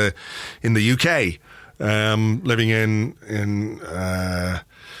age in the UK, living in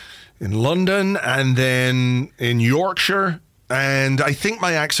London and then in Yorkshire. And I think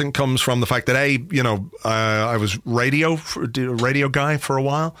my accent comes from the fact that I was radio guy for a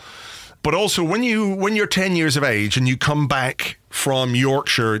while. But also, when you're 10 years of age and you come back from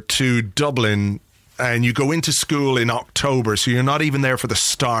Yorkshire to Dublin and you go into school in October, so you're not even there for the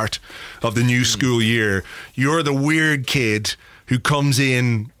start of the new school year, you're the weird kid who comes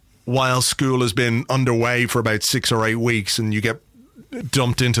in while school has been underway for about 6 or 8 weeks, and you get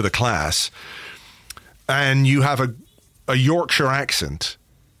dumped into the class, and you have a Yorkshire accent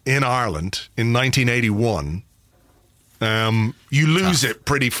in Ireland in 1981. You lose it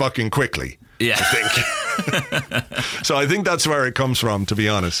pretty fucking quickly, Yeah. I think. So I think that's where it comes from, to be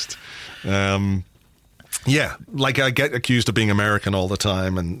honest. Yeah, like I get accused of being American all the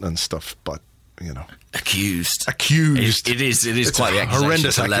time and stuff, but, you know. Accused. It is It's quite the a accusation.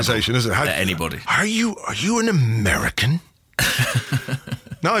 horrendous accusation, isn't it? Anybody. Are you an American?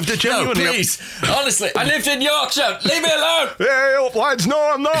 No, I've genuinely... No, please. Honestly, I lived in Yorkshire. Leave me alone. Hey, lads,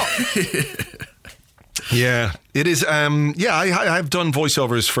 no, I'm not. Yeah, it is. I've done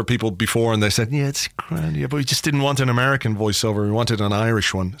voiceovers for people before, and they said, "Yeah, it's grand, yeah, but we just didn't want an American voiceover. We wanted an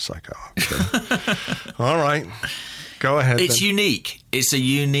Irish one." It's like, oh, okay. All right, go ahead. It's then. unique. It's a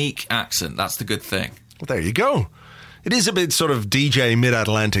unique accent. That's the good thing. Well, there you go. It is a bit sort of DJ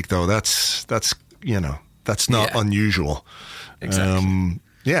Mid-Atlantic, though. That's not unusual. Exactly.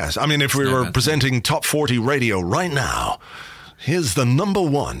 Yes, I mean, if we were presenting Top 40 Radio right now, here's the number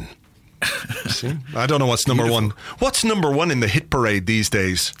one. See? I don't know what's number one. What's number one in the hit parade these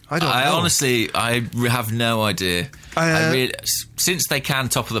days? I don't know. Honestly, I have no idea. Since they can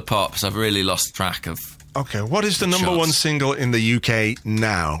Top of the Pops, I've really lost track of. Okay, what is the number one single in the UK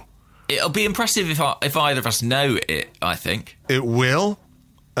now? It'll be impressive if either of us know it, I think. It will.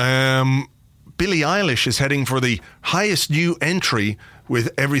 Billie Eilish is heading for the highest new entry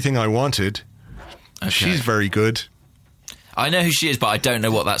with Everything I Wanted. Okay. She's very good. I know who she is, but I don't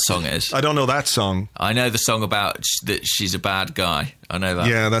know what that song is. I don't know that song. I know the song about that she's a bad guy. I know that.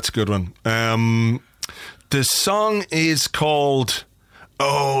 Yeah, that's a good one. The song is called...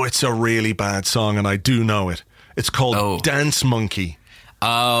 Oh, it's a really bad song, and I do know it. It's called Dance Monkey.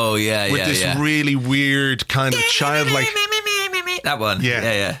 Oh, yeah, with this really weird kind of childlike... That one.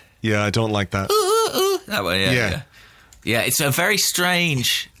 Yeah. Yeah, I don't like that. That one, yeah. Yeah, it's a very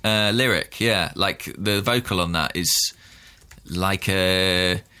strange lyric, yeah. Like, the vocal on that is like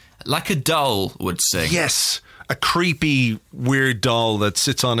a doll would sing. Yes, a creepy, weird doll that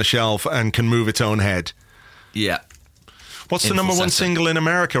sits on a shelf and can move its own head. Yeah. What's the number one single in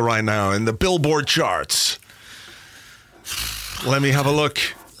America right now in the Billboard charts? Let me have a look.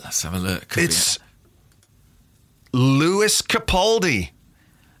 Let's have a look. It's Lewis Capaldi.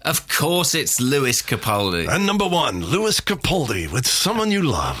 Of course it's Lewis Capaldi. And number one, Lewis Capaldi with Someone You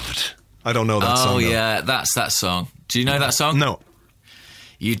Loved. I don't know that song. Oh, yeah, that's that song. Do you know that song? No.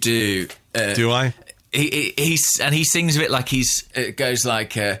 You do. Do I? He sings a bit like it goes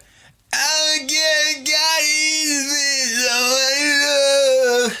like...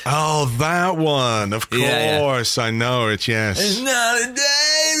 Oh, that one. Of course. Yeah. I know it, yes. It's not a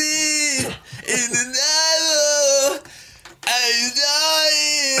diamond in the devil.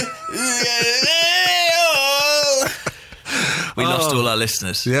 We lost all our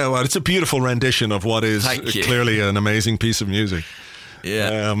listeners. Yeah, well, it's a beautiful rendition of what is clearly an amazing piece of music.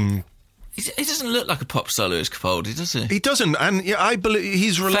 Yeah. He doesn't look like a pop star, Lewis Capaldi, does he? He doesn't, and yeah, I believe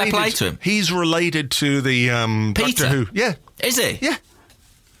he's related. Fair play to him. He's related to the Peter. Doctor Who. Yeah, is he? Yeah.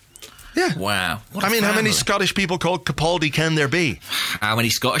 Yeah. Wow. I mean, how many Scottish people called Capaldi can there be? How many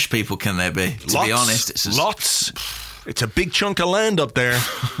Scottish people can there be? To be honest, it's lots. It's a big chunk of land up there.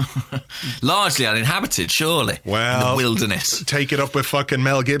 Largely uninhabited, surely. Well, in the wilderness. Take it up with fucking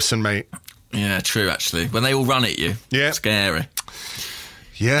Mel Gibson, mate. Yeah, true, actually. When they all run at you. Yeah. Scary.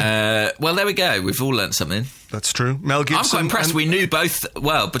 Yeah. Well, there we go. We've all learnt something. That's true. Mel Gibson. I'm quite impressed. We knew both.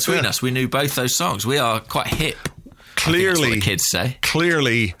 Well, between us, we knew both those songs. We are quite hip. Clearly, that's what the kids say.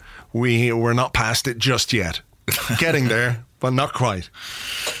 Clearly, we're not past it just yet. Getting there, but not quite.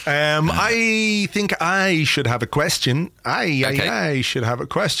 I think I should have a question. I should have a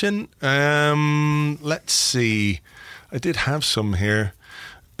question. Let's see. I did have some here.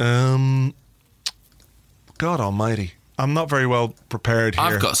 God almighty. I'm not very well prepared here.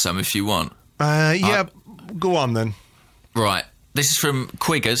 I've got some if you want. Go on then. Right. This is from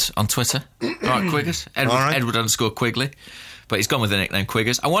Quiggers on Twitter. All right, Quiggers. Edward _Quigley. But he's gone with the nickname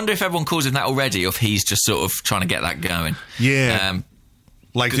Quiggers. I wonder if everyone calls him that already, or if he's just sort of trying to get that going. Yeah.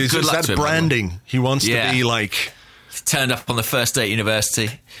 Like, is that branding? Everyone. He wants to be like... Turned up on the first day at university.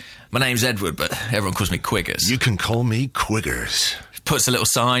 My name's Edward, but everyone calls me Quiggers. You can call me Quiggers. Puts a little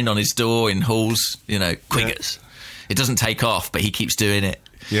sign on his door in halls, Quiggers. Yeah. It doesn't take off, but he keeps doing it.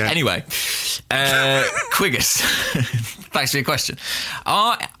 Yeah. Anyway, Quiggers, thanks for your question.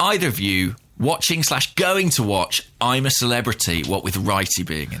 Are either of you watching/going to watch I'm a Celebrity, what with Righty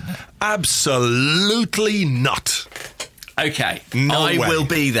being in there? Absolutely not. Okay, no I way. will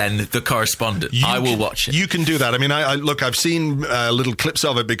be then the correspondent. I will watch it. You can do that. I mean, I've seen little clips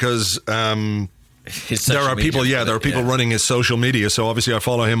of it because there are people running his social media. So obviously I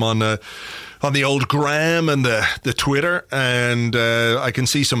follow him on the old Gram and the Twitter, and I can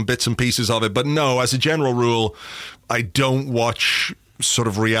see some bits and pieces of it. But no, as a general rule, I don't watch sort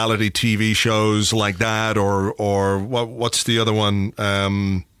of reality TV shows like that, or what's the other one?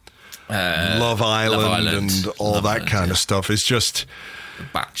 Love Island and all that kind of stuff. It's just The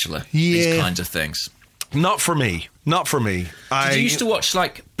Bachelor. These kinds of things. Not for me. Did you used to watch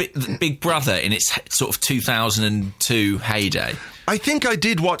like Big Brother in its sort of 2002 heyday? I think I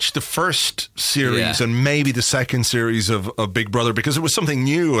did watch the first series and maybe the second series of Big Brother because it was something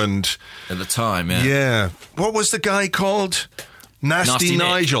new and at the time. Yeah. What was the guy called? Nasty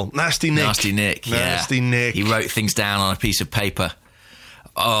Nigel. Nasty Nick. Nasty Nick. Nasty Nick. He wrote things down on a piece of paper.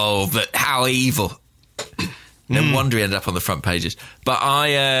 Oh, but how evil! No wonder he ended up on the front pages. But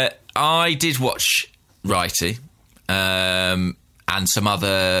I did watch Righty and some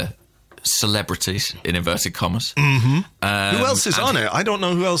other celebrities in inverted commas. Mm-hmm. Who else is on it? I don't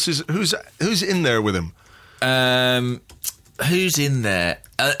know who else is. Who's in there with him? Who's in there?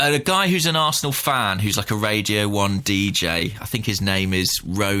 A guy who's an Arsenal fan, who's like a Radio 1 DJ. I think his name is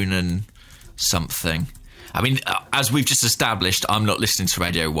Ronan something. I mean, as we've just established, I'm not listening to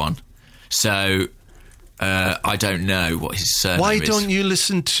Radio 1. So I don't know what his surname is. Why don't you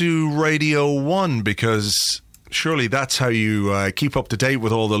listen to Radio 1? Because surely that's how you keep up to date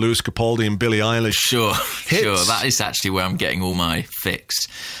with all the Lewis Capaldi and Billie Eilish hits. Sure. That is actually where I'm getting all my fix.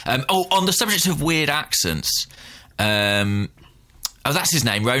 On the subject of weird accents... that's his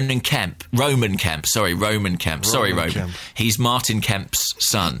name, Roman Kemp. Roman Kemp. He's Martin Kemp's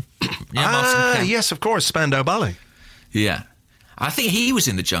son. Martin Kemp. Yes, of course, Spandau Ballet. Yeah. I think he was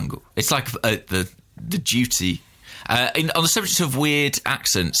in The Jungle. It's like the duty. On the subject of weird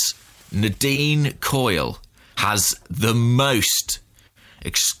accents, Nadine Coyle has the most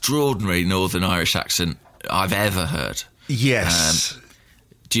extraordinary Northern Irish accent I've ever heard. Yes.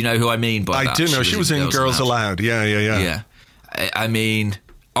 Do you know who I mean by that? I do know. She was in Girls Aloud. Yeah. I mean,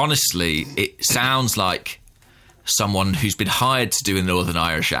 honestly, it sounds like someone who's been hired to do a Northern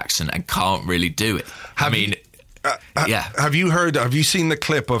Irish accent and can't really do it. Have you seen the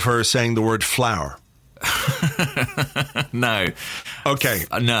clip of her saying the word flower? No. Okay.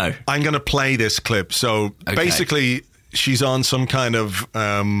 No. I'm going to play this clip. So basically, she's on some kind of...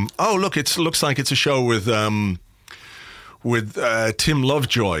 it looks like it's a show with Tim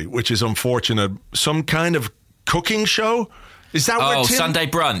Lovejoy, which is unfortunate. Some kind of cooking show? Is that where Tim... Sunday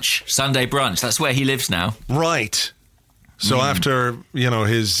brunch. That's where he lives now. Right. So after,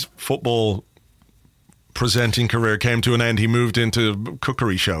 his football presenting career came to an end, he moved into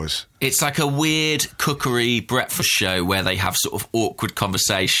cookery shows. It's like a weird cookery breakfast show where they have sort of awkward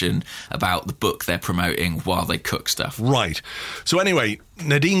conversation about the book they're promoting while they cook stuff. Right. So anyway,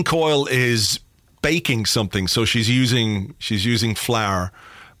 Nadine Coyle is baking something, so she's using flour,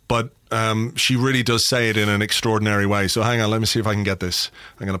 but she really does say it in an extraordinary way. So hang on, let me see if I can get this.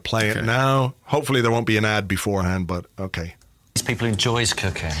 I'm going to play it now. Hopefully there won't be an ad beforehand, but okay. These people enjoys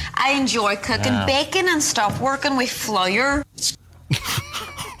cooking. I enjoy cooking, baking and stop working with flour.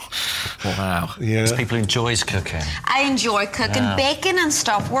 Wow. Yeah. These people enjoys cooking. I enjoy cooking, baking and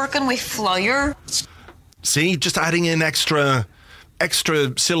stop working with flour. See, just adding in extra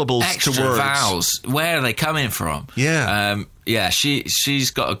extra syllables extra to words. vowels. Where are they coming from? Yeah.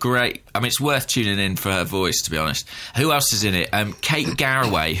 She's got a great... I mean, it's worth tuning in for her voice, to be honest. Who else is in it? Kate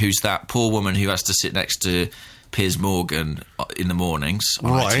Garraway, who's that poor woman who has to sit next to Piers Morgan in the mornings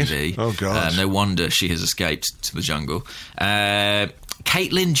on ITV. Oh, God. No wonder she has escaped to the jungle.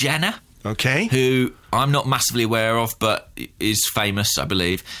 Caitlyn Jenner. Okay. Who I'm not massively aware of, but is famous, I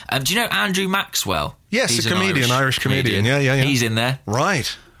believe. Do you know Andrew Maxwell? Yes, He's a comedian, Irish comedian. Yeah. He's in there.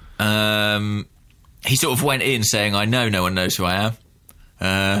 Right. He sort of went in saying, I know no one knows who I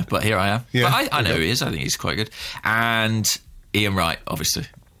am, but here I am. Yeah, but I know who he is. I think he's quite good. And Ian Wright, obviously.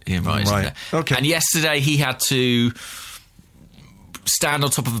 Ian Wright is in there. Okay. And yesterday he had to stand on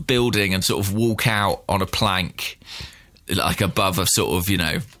top of a building and sort of walk out on a plank, like above a sort of,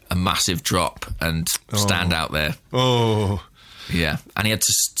 a massive drop and stand out there. Oh. Yeah. And he had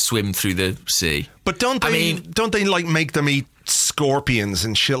to swim through the sea. But don't they like make them eat scorpions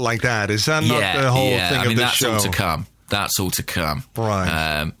and shit like that? Is that not the whole thing of the show? That's all to come.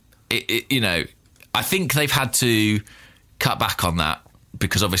 Right. I think they've had to cut back on that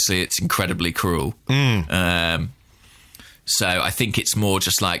because obviously it's incredibly cruel. So I think it's more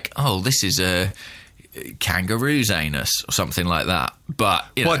just like, this is a kangaroo's anus or something like that. But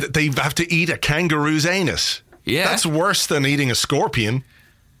they have to eat a kangaroo's anus? Yeah. That's worse than eating a scorpion.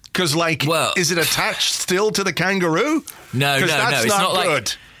 Because, is it attached still to the kangaroo? No. It's not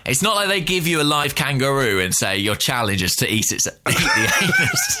good. It's not like they give you a live kangaroo and say your challenge is to eat the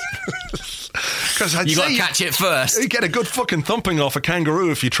anus. Because you got to catch it first. You get a good fucking thumping off a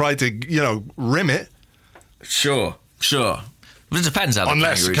kangaroo if you try to, rim it. Sure. But it depends how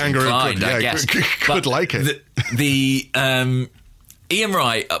Unless the kangaroo inclined, I guess. could like it. Ian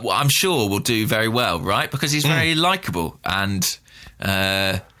Wright, I'm sure, will do very well, right? Because he's very likeable, and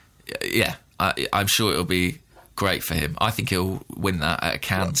I'm sure it'll be great for him. I think he'll win that at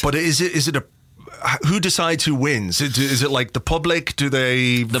Cannes. But is it who decides who wins? Is it like the public? Do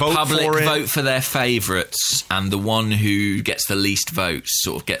they vote for it? The public vote for their favourites, and the one who gets the least votes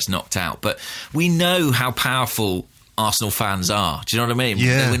sort of gets knocked out. But we know how powerful Arsenal fans are. Do you know what I mean?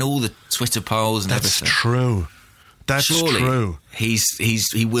 Yeah. They win all the Twitter polls and everything. That's true. He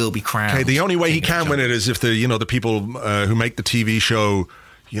will be crowned. Okay, the only way he can win it is if the people who make the TV show,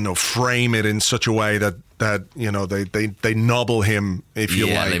 frame it in such a way that they nobble him, if you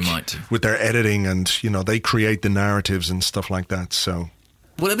like, they might with their editing, and they create the narratives and stuff like that. So,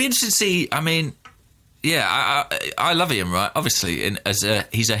 well, it'll be interesting to see. I mean, I love Ian Wright, obviously,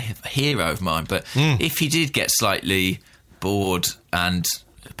 he's a hero of mine. But if he did get slightly bored and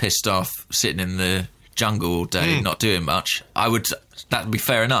pissed off sitting in the jungle all day, not doing much, that'd be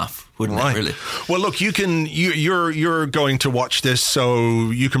fair enough, wouldn't it? Really? Well, look, you're going to watch this,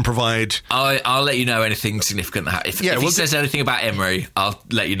 so you can provide. I'll let you know anything significant that if he says anything about Emery, I'll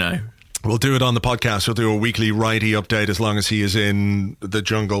let you know. We'll do it on the podcast. We'll do a weekly righty update as long as he is in the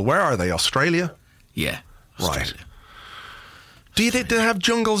jungle. Where are they? Australia? Yeah. Right. Do you think they have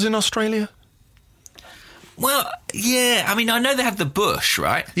jungles in Australia? Well, yeah. I mean, I know they have the bush,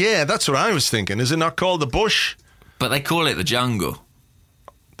 right? Yeah, that's what I was thinking. Is it not called the bush? But they call it the jungle.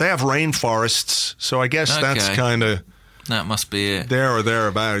 They have rainforests, so I guess that's kind of... That must be it. There or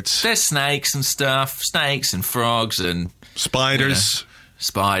thereabouts. There's snakes and stuff. Snakes and frogs and... Spiders.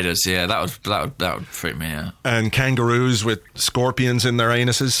 Spiders, yeah. That would freak me out. And kangaroos with scorpions in their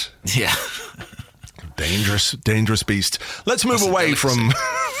anuses. Yeah. Dangerous beast. Let's move away from...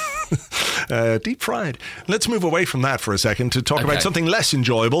 deep fried. Let's move away from that for a second to talk about something less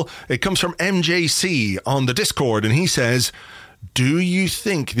enjoyable. It comes from MJC on the Discord, and he says, do you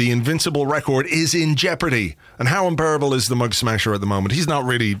think the Invincible record is in jeopardy? And how unbearable is the Mug Smasher at the moment? He's not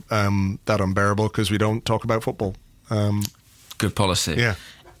really that unbearable because we don't talk about football. Good policy. Yeah.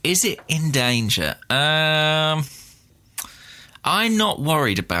 Is it in danger? I'm not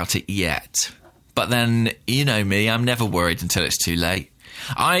worried about it yet. But then, you know me, I'm never worried until it's too late.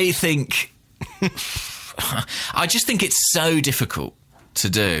 I just think it's so difficult to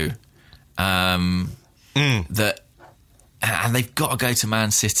do that, and they've got to go to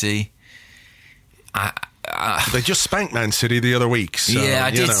Man City. They just spanked Man City the other week. So, yeah,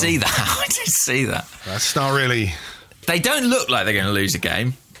 I did see that. That's not really... They don't look like they're going to lose a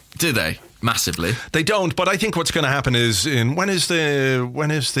game, do they? Massively. They don't, but I think what's going to happen is when is the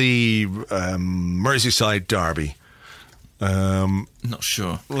Merseyside derby? Not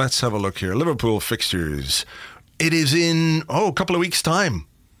sure. Let's have a look here. Liverpool fixtures. It is in a couple of weeks' time.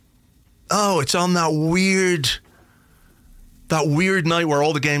 Oh, it's on that weird night where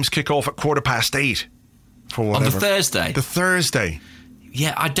all the games kick off at 8:15 for whatever. On the Thursday. The Thursday.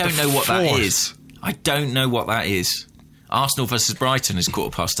 Yeah, I don't know what that is. I don't know what that is. Arsenal versus Brighton is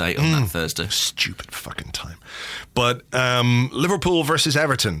 8:15 on that Thursday. Stupid fucking time. But Liverpool versus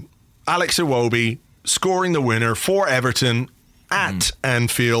Everton. Alex Iwobi scoring the winner for Everton at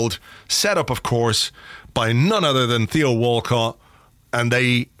Anfield. Set up, of course, by none other than Theo Walcott. And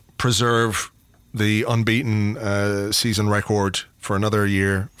they preserve the unbeaten season record for another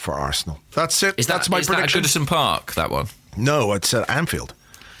year for Arsenal. That's it. That's my prediction. Is that at Goodison Park, that one? No, it's at Anfield.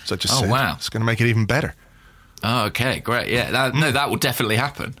 So I just said, wow. It's going to make it even better. Oh, okay, great. Yeah, that will definitely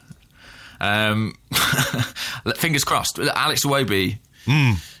happen. Fingers crossed. Alex Iwobi,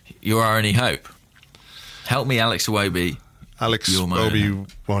 you are any hope. Help me, Alex Iwobi. Alex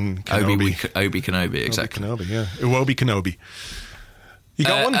Obi-Wan Kenobi. Obi Kenobi, exactly. Obi Kenobi, yeah. Iwobi Kenobi. You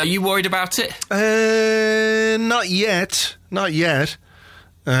got one? Are you worried about it? Not yet. Not yet.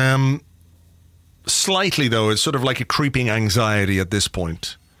 Slightly, though. It's sort of like a creeping anxiety at this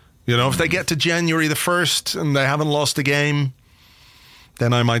point. You know, if they get to January the 1st and they haven't lost a game,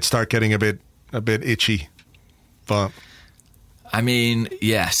 then I might start getting a bit itchy. But I mean,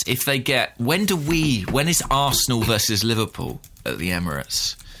 yes, if they get... When is Arsenal versus Liverpool at the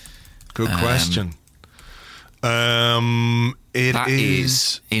Emirates? Good question. It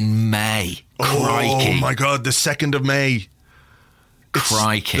is in May. Crikey. Oh my God, the 2nd of May.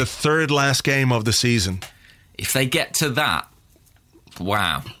 Crikey. It's the third last game of the season. If they get to that,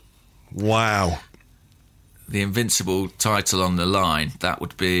 wow. The Invincible title on the line,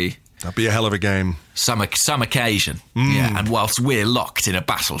 that'd be a hell of a game. Some occasion. Yeah, and whilst we're locked in a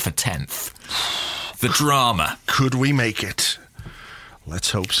battle for 10th. The drama. Could we make it?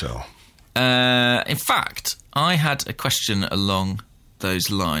 Let's hope so. In fact, I had a question along those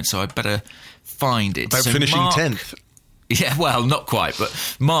lines, so I better find it. About finishing 10th. Yeah, well, not quite, but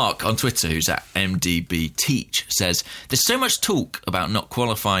Mark on Twitter, who's at MDBTeach, says, there's so much talk about not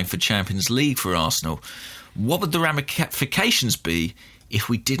qualifying for Champions League for Arsenal. What would the ramifications be if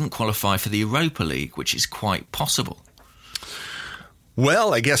we didn't qualify for the Europa League, which is quite possible?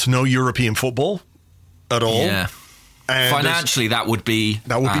 Well, I guess no European football at all. Yeah. And financially, that would be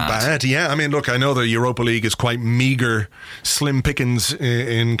bad. Yeah, I mean, look, I know the Europa League is quite meagre, slim pickings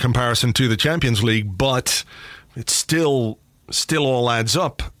in comparison to the Champions League, but it still all adds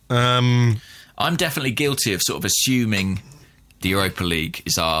up. I'm definitely guilty of sort of assuming the Europa League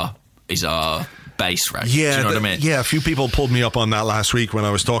is our base rate. Yeah, do you know what I mean? Yeah, a few people pulled me up on that last week when I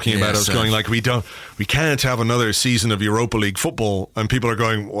was talking about it. I was going like, we can't have another season of Europa League football, and people are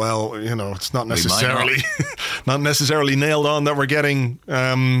going, well, you know, it's not necessarily not necessarily nailed on that we're getting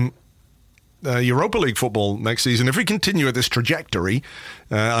Europa League football next season. If we continue at this trajectory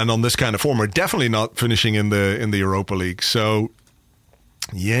and on this kind of form, we're definitely not finishing in the Europa League. So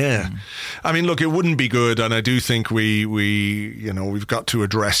yeah, I mean, look, it wouldn't be good, and I do think we've got to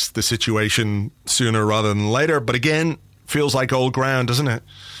address the situation sooner rather than later. But again, feels like old ground, doesn't it?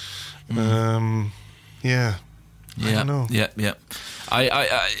 Yeah. I don't know. Yeah.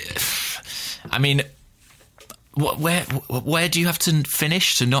 I mean, where do you have to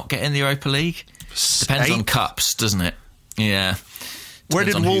finish to not get in the Europa League? Depends on cups, doesn't it? Yeah. Where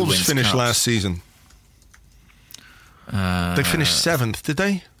did Wolves finish last season? They finished 7th, did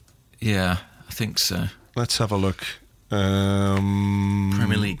they? Yeah, I think so. Let's have a look.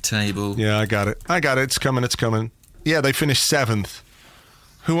 Premier League table. Yeah, I got it. It's coming. Yeah, they finished 7th.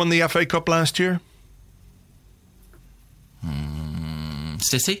 Who won the FA Cup last year?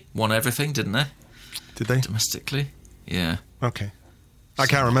 City won everything, didn't they? Did they? Domestically, yeah. Okay. I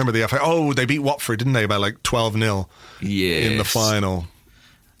can't remember the FA. Oh, they beat Watford, didn't they, by like 12-0 in the final.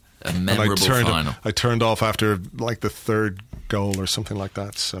 A memorable final. I turned off after like the third goal or something like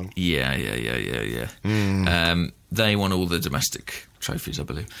that. So yeah. They won all the domestic trophies, I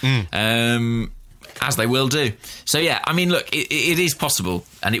believe, as they will do. So yeah, I mean, look, it is possible,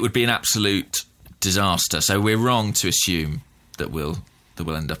 and it would be an absolute disaster. So we're wrong to assume that we'll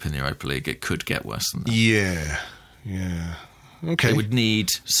end up in the Europa League. It could get worse than that. Yeah. Okay. They would need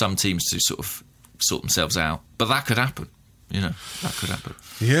some teams to sort of sort themselves out, but that could happen. That could happen.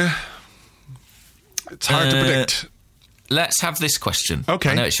 Yeah. It's hard to predict. Let's have this question.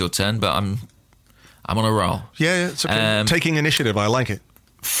 Okay. I know it's your turn, but I'm on a roll. Yeah, it's okay. Taking initiative, I like it.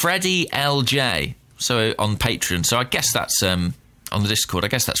 Freddie LJ, so on Patreon. So I guess that's on the Discord. I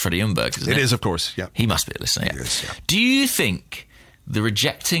guess that's Freddie Umberg, isn't it? It is, of course, yeah. He must be listening. Yeah. Yes, yeah. Do you think the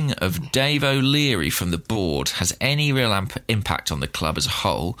rejecting of Dave O'Leary from the board has any real impact on the club as a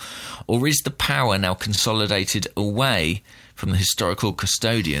whole, or is the power now consolidated away from the historical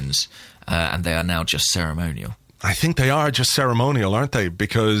custodians and they are now just ceremonial? I think they are just ceremonial, aren't they?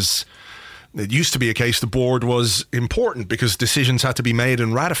 Because it used to be a case the board was important because decisions had to be made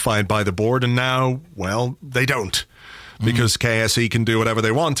and ratified by the board, and now, well, they don't. because KSE can do whatever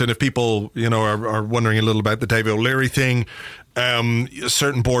they want. And if people, are wondering a little about the David O'Leary thing,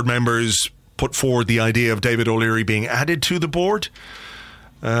 certain board members put forward the idea of David O'Leary being added to the board.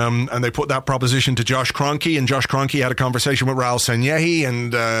 And they put that proposition to Josh Kroenke, and Josh Kroenke had a conversation with Raul Sanyehi,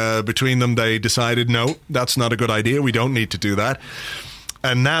 and between them they decided, no, that's not a good idea. We don't need to do that.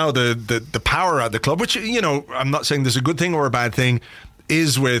 And now the power at the club, which, I'm not saying this is a good thing or a bad thing,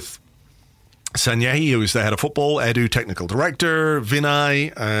 is with Sanyehi, who's the head of football, Edu, technical director,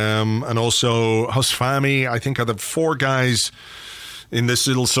 Vinay, and also Husfami, I think are the four guys in this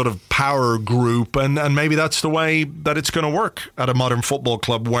little sort of power group, and maybe that's the way that it's going to work at a modern football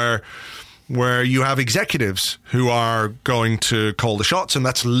club where you have executives who are going to call the shots, and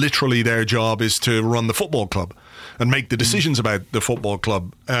that's literally their job, is to run the football club and make the decisions about the football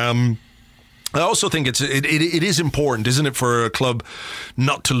club. I also think it is important, isn't it, for a club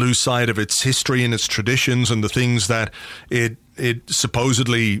not to lose sight of its history and its traditions and the things that it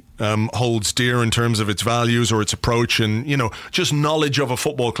supposedly holds dear in terms of its values or its approach. And, just knowledge of a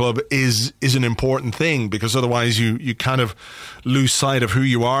football club is an important thing, because otherwise you kind of lose sight of who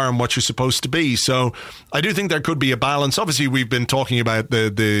you are and what you're supposed to be. So I do think there could be a balance. Obviously, we've been talking about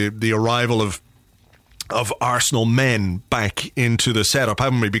the arrival of Arsenal men back into the setup,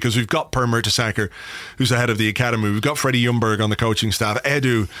 haven't we? Because we've got Per Mertesacker, who's the head of the academy. We've got Freddie Ljungberg on the coaching staff.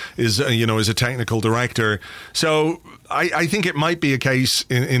 Edu is a technical director. So I think it might be a case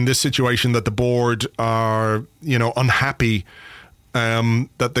in this situation that the board are, unhappy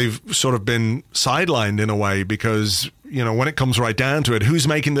that they've sort of been sidelined in a way, because, when it comes right down to it, who's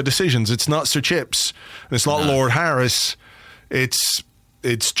making the decisions? It's not Sir Chips, and it's not Lord Harris. It's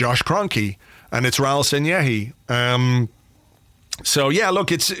Josh Kroenke. And it's Raul Sanyehi. So yeah,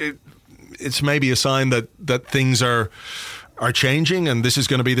 look, it's maybe a sign that things are changing, and this is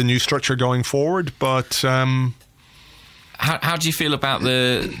going to be the new structure going forward. But how do you feel about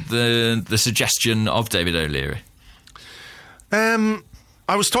the suggestion of David O'Leary?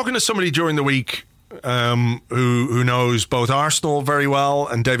 I was talking to somebody during the week who knows both Arsenal very well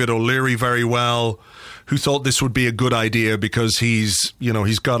and David O'Leary very well, who thought this would be a good idea because he's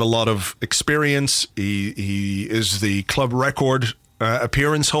got a lot of experience. He is the club record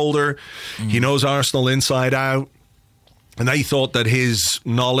appearance holder. He knows Arsenal inside out. And they thought that his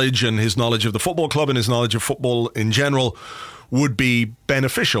knowledge and his knowledge of the football club and his knowledge of football in general would be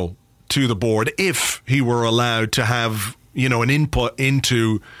beneficial to the board if he were allowed to have, an input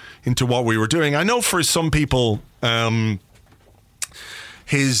into what we were doing. I know for some people,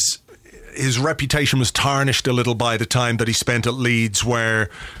 his reputation was tarnished a little by the time that he spent at Leeds, where,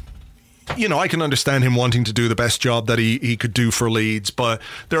 I can understand him wanting to do the best job that he could do for Leeds, but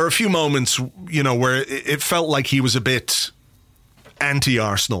there are a few moments, where it felt like he was a bit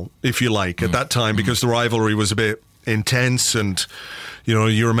anti-Arsenal, if you like, at that time, because the rivalry was a bit intense, and,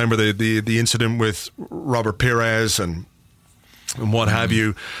 you remember the incident with Robert Pires and what have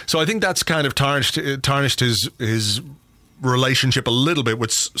you. So I think that's kind of tarnished his relationship a little bit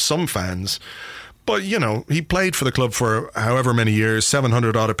with some fans. But, he played for the club for however many years,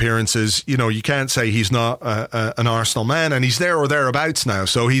 700 odd appearances. You can't say he's not an Arsenal man, and he's there or thereabouts now.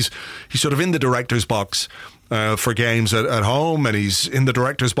 So he's sort of in the director's box for games at home, and he's in the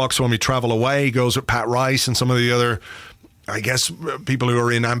director's box when we travel away. He goes with Pat Rice and some of the other, I guess, people who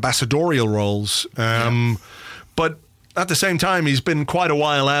are in ambassadorial roles. But at the same time, he's been quite a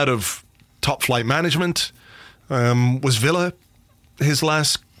while out of top flight management. Was Villa his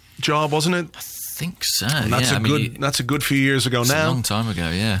last job, wasn't it? I think so. And that's a good few years ago now. A long time ago,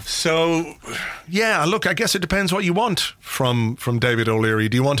 yeah. So, yeah, look, I guess it depends what you want from David O'Leary.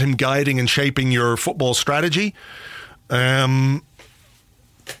 Do you want him guiding and shaping your football strategy? Maybe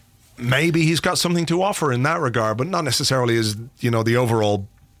he's got something to offer in that regard, but not necessarily as, the overall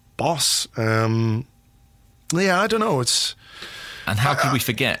boss. Yeah, I don't know. And how could we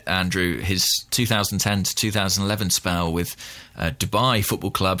forget, Andrew, his 2010 to 2011 spell with Dubai football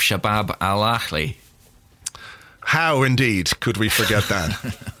club Shabab Al Ahly? How indeed could we forget that?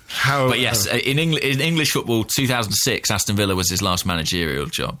 But yes, in English football, 2006, Aston Villa was his last managerial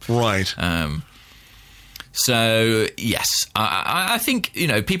job. Right. So, yes, I think,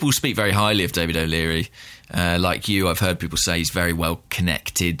 people speak very highly of David O'Leary. Like you, I've heard people say he's very well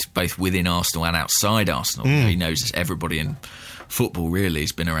connected, both within Arsenal and outside Arsenal. He knows everybody in football, really.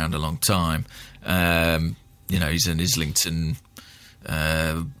 He's been around a long time. He's an Islington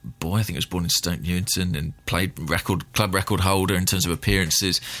boy. I think he was born in Stoke Newington and played club record holder in terms of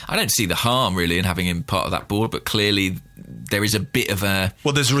appearances. I don't see the harm, really, in having him part of that board, but clearly there is a bit of a...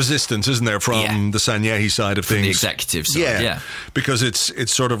 Well, there's resistance, isn't there, from the Sanyehi side of things? From the executive side, yeah. Because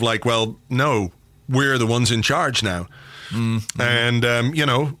it's sort of like, well, no, we're the ones in charge now.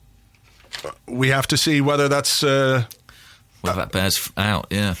 And, we have to see whether that's Whether that bears out,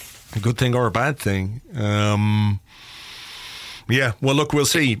 yeah. a good thing or a bad thing. Yeah, well, look, we'll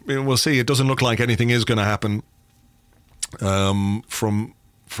see. We'll see. It doesn't look like anything is going to happen from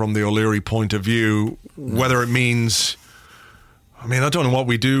the O'Leary point of view. Whether it means... I mean, I don't know what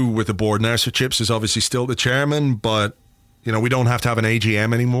we do with the board now. Sir Chips is obviously still the chairman, but, we don't have to have an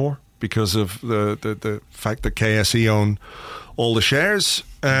AGM anymore because of the fact that KSE own all the shares.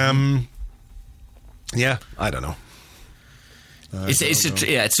 Yeah, I don't know.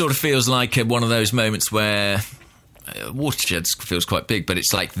 It sort of feels like one of those moments where Watershed feels quite big, but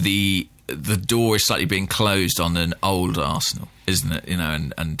it's like the door is slightly being closed on an old Arsenal, isn't it?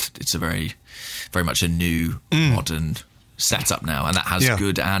 And it's a very, very much a new, modern setup now, and that has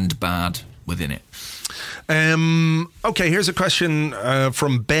good and bad within it. Okay, here's a question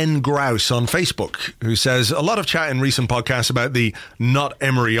from Ben Grouse on Facebook, who says, a lot of chat in recent podcasts about the not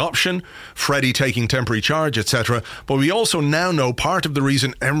Emery option, Freddie taking temporary charge, etc. But we also now know part of the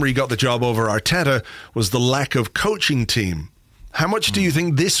reason Emery got the job over Arteta was the lack of coaching team. How much do you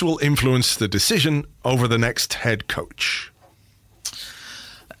think this will influence the decision over the next head coach?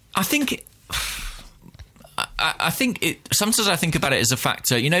 I think sometimes I think about it as a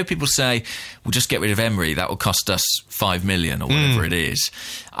factor. People say, we'll just get rid of Emery, that will cost us 5 million or whatever it is.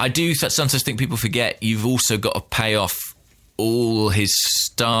 I do sometimes think people forget you've also got to pay off all his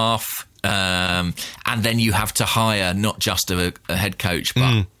staff, and then you have to hire not just a head coach,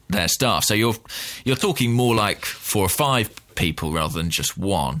 but their staff. So you're talking more like 4 or 5 people rather than just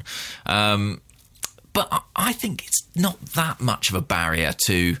one. But I think it's not that much of a barrier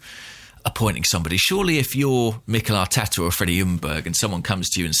to appointing somebody. Surely if you're Mikel Arteta or Freddie Ljungberg and someone comes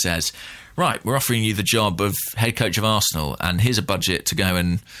to you and says, right, we're offering you the job of head coach of Arsenal and here's a budget to go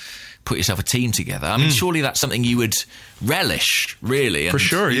and put yourself a team together. I mean, surely that's something you would relish, really. And, for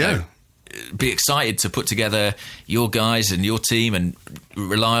sure, yeah. Be excited to put together your guys and your team and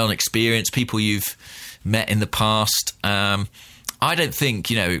rely on experience, people you've met in the past. I don't think,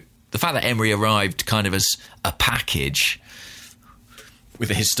 the fact that Emery arrived kind of as a package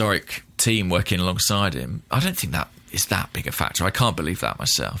with a historic team working alongside him, I don't think that is that big a factor. I can't believe that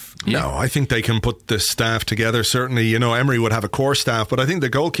myself. No, I think they can put the staff together. Certainly, Emery would have a core staff, but I think the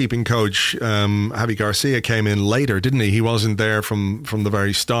goalkeeping coach, Javi Garcia, came in later, didn't he? He wasn't there from the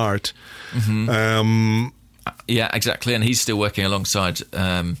very start. Yeah, exactly. And he's still working alongside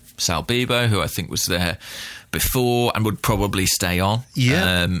Sal Bibo, who I think was there before and would probably stay on.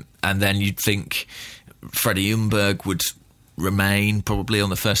 Yeah. And then you'd think Freddie Ljungberg would remain probably on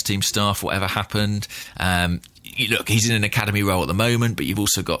the first team staff, whatever happened. Look, he's in an academy role at the moment, but you've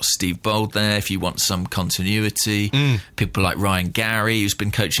also got Steve Bold there if you want some continuity. People like Ryan Gary, who's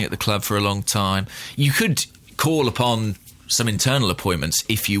been coaching at the club for a long time. You could call upon some internal appointments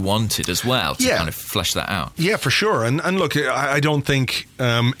if you wanted as well to kind of flesh that out. Yeah, for sure. And look, I don't think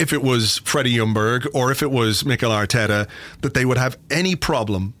if it was Freddie Ljungberg or if it was Mikel Arteta that they would have any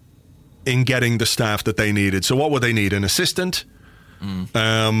problem in getting the staff that they needed. So what would they need? An assistant,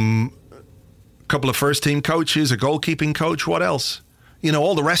 couple of first team coaches, a goalkeeping coach, what else?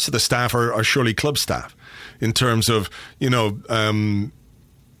 All the rest of the staff are surely club staff in terms of,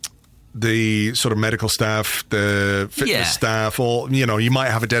 the sort of medical staff, the fitness staff, all, you might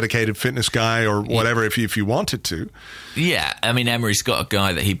have a dedicated fitness guy or whatever if you wanted to. Yeah, I mean, Emery's got a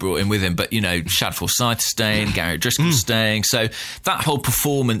guy that he brought in with him, but, Shad Forsyth's staying, Gary Driscoll's staying. So that whole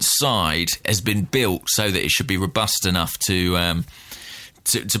performance side has been built so that it should be robust enough to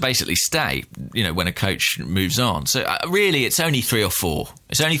basically stay, when a coach moves on. So really, it's only 3 or 4.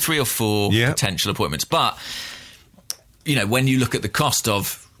 It's only 3 or 4 potential appointments. But, when you look at the cost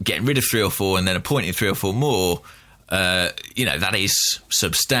of getting rid of 3 or 4 and then appointing 3 or 4 more, that is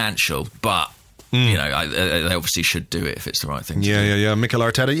substantial. But, they obviously should do it if it's the right thing to do. Yeah. Mikel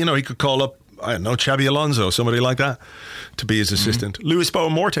Arteta, he could call up, I don't know, Xabi Alonso, somebody like that, to be his assistant. Luis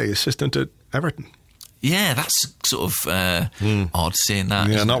Boamorte, assistant at Everton. Yeah, that's sort of odd seeing that.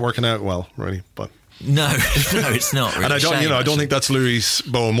 Yeah, not working out well, really, but... No, it's not really. And I don't think that's Luis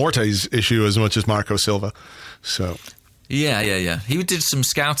Boamorte's issue as much as Marco Silva. So... Yeah. He did some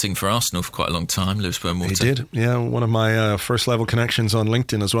scouting for Arsenal for quite a long time, Luis Boamorte. He did, yeah. One of my first level connections on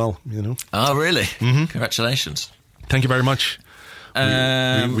LinkedIn as well, Oh, really? Mm-hmm. Congratulations. Thank you very much.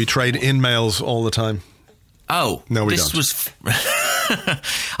 We trade in-mails all the time. Oh, no, we don't.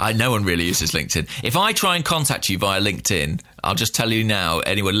 No one really uses LinkedIn. If I try and contact you via LinkedIn, I'll just tell you now,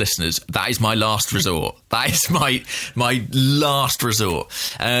 anyone listeners, that is my last resort. That is my last resort.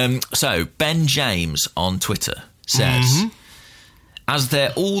 So, Ben James on Twitter says, as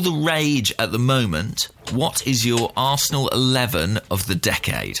they're all the rage at the moment, what is your Arsenal 11 of the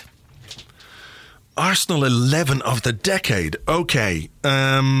decade? Arsenal 11 of the decade. Okay.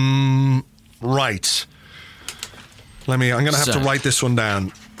 Right. I'm going to have to write this one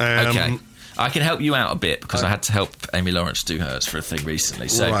down. Okay. I can help you out a bit because I had to help Amy Lawrence do hers for a thing recently.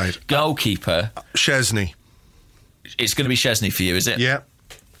 So, goalkeeper. Chesney. It's going to be Chesney for you, is it? Yeah.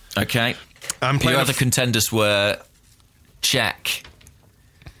 Okay. Your other contenders were Czech.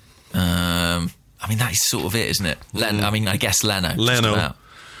 I mean, that is sort of it, isn't it? I guess Leno.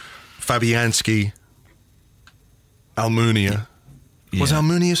 Fabianski. Almunia. Yeah. Was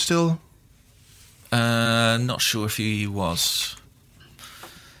Almunia still? Not sure if he was.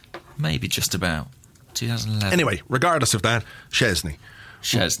 Maybe just about. 2011. Anyway, regardless of that, Chesney.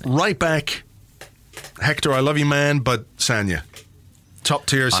 Right back, Hector, I love you, man, but Sanya. Top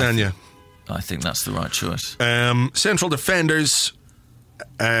tier Sanya. I think that's the right choice. Central defenders,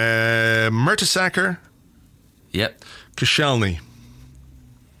 Mertesacker. Yep. Koscielny.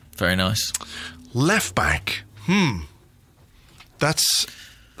 Very nice. Left back. That's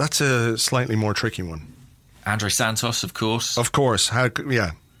a slightly more tricky one. Andre Santos, of course. Of course. How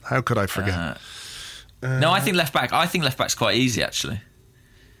could I forget? No, I think left back. I think left back's quite easy, actually.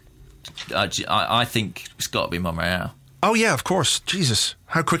 I think it's got to be Monreal. Oh yeah, of course. Jesus,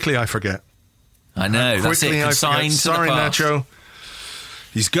 how quickly I forget. I know. That's it. Consigned to Sorry, the past. Nacho.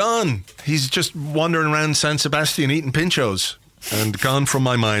 He's gone. He's just wandering around San Sebastian eating pinchos and gone from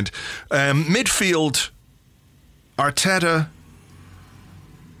my mind. Midfield: Arteta,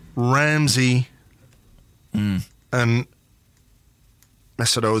 Ramsey, and Mesut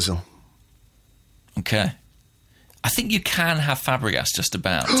Ozil. Okay. I think you can have Fabregas just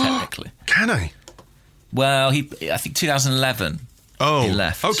about, technically. Can I? Well, I think 2011 he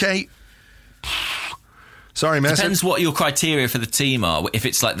left. Okay. Sorry, Mesut. Depends what your criteria for the team are. If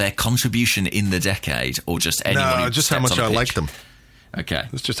it's like their contribution in the decade or just anyone who just how much I like them. Okay.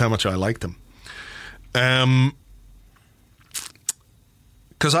 It's just how much I like them.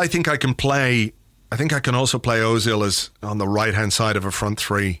 Because I think I can also play Ozil as on the right-hand side of a front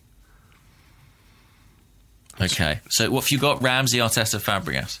three. Okay. So what have you got? Ramsey, Arteta,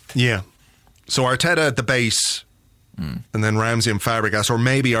 Fabregas? Yeah. So Arteta at the base, and then Ramsey and Fabregas, or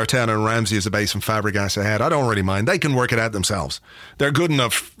maybe Arteta and Ramsey as the base and Fabregas ahead. I don't really mind. They can work it out themselves. They're good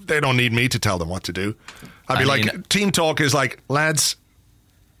enough. They don't need me to tell them what to do. Team talk is like, lads,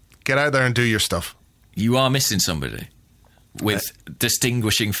 get out there and do your stuff. You are missing somebody with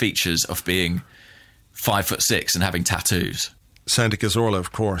distinguishing features of being 5'6" and having tattoos. Santi Cazorla,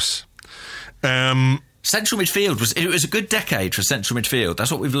 of course. Central midfield was a good decade for central midfield.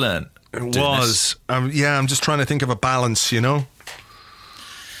 That's what we've learned. It was. I'm just trying to think of a balance, Yeah.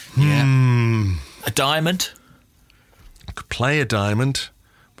 A diamond? Could play a diamond,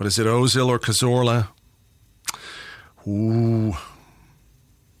 but is it Ozil or Cazorla? Ooh.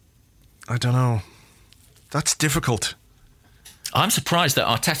 I don't know. That's difficult. I'm surprised that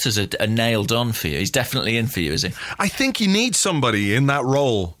Arteta's a nailed on for you. He's definitely in for you, is he? I think you need somebody in that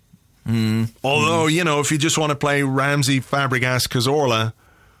role. Although, if you just want to play Ramsey, Fabregas, Cazorla,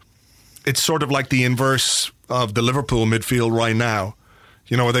 it's sort of like the inverse of the Liverpool midfield right now.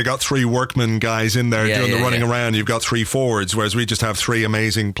 Where they got three workman guys in there doing the running around. You've got three forwards, whereas we just have three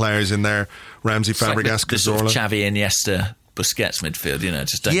amazing players in there. Ramsey, Fabregas, Cazorla. Sort of Xavi, Iniesta, Busquets midfield,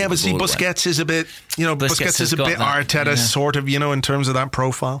 just don't but see, Busquets is a bit, Busquets is a bit Arteta sort of, in terms of that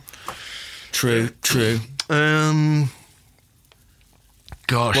profile. True.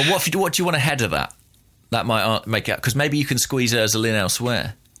 Gosh. Well, what do you want ahead of that? That might make it, because maybe you can squeeze Ozil in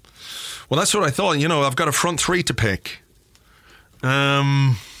elsewhere. Well, that's what I thought. I've got a front three to pick.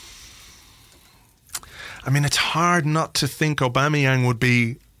 It's hard not to think Aubameyang would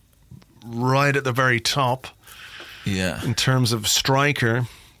be right at the very top. Yeah. In terms of striker.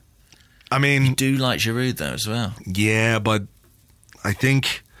 You do like Giroud though as well. Yeah, but I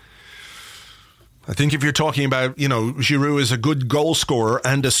think if you're talking about, Giroud is a good goal scorer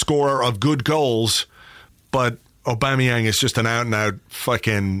and a scorer of good goals, but Aubameyang is just an out-and-out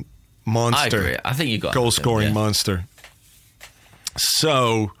fucking monster. I agree. I think you got goal-scoring monster.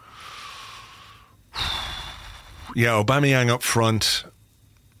 So, yeah, Aubameyang up front.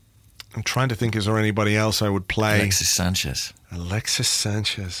 I'm trying to think, is there anybody else I would play? Alexis Sanchez.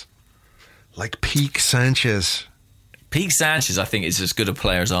 Like peak Sanchez. Peak Sanchez, I think, is as good a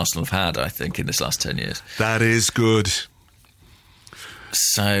player as Arsenal have had, I think, in this last 10 years. That is good.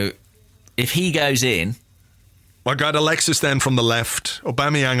 So, if he goes in... I got Alexis then from the left,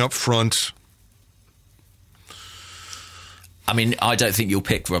 Aubameyang up front. I don't think you'll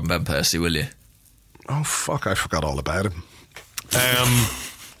pick Robin Van Persie, will you? Oh, fuck, I forgot all about him.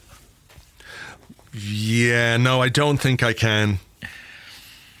 Yeah, no, I don't think I can.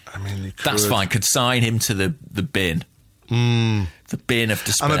 I mean, you could. That's fine. Could sign him to the bin. The bin of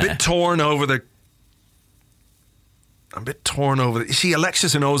despair. I'm a bit torn over the. You see,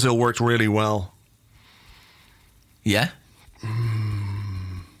 Alexis and Ozil worked really well. Yeah.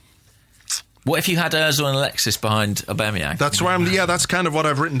 What if you had Ozil and Alexis behind Aubameyang? That's where I'm. Yeah, that's kind of what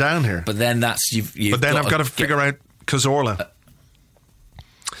I've written down here. But then that's you've but then I've got to figure out Cazorla.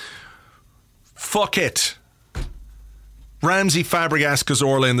 Fuck it. Ramsey, Fabregas,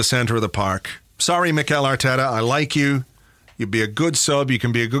 Cazorla in the centre of the park. Sorry, Mikel Arteta, I like you. You'd be a good sub. You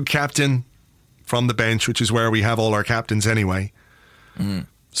can be a good captain from the bench, which is where we have all our captains anyway.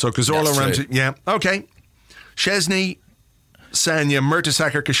 So Cazorla, Ramsey, yeah, okay. Chesney, Sanya,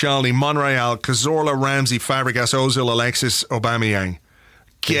 Mertesacker, Koscielny, Monreal, Cazorla, Ramsey, Fabregas, Ozil, Alexis, Aubameyang.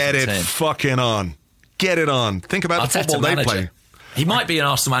 Get it fucking on. Get it on. Think about the football they play. He might be an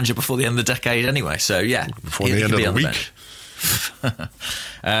Arsenal manager before the end of the decade anyway, so yeah. Before the end of the week.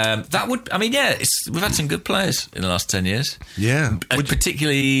 That would, I mean, yeah, we've had some good players in the last 10 years. Yeah.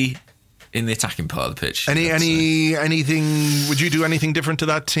 Particularly in the attacking part of the pitch. Anything, would you do anything different to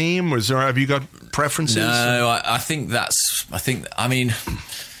that team? Have you got preferences? No, I mean,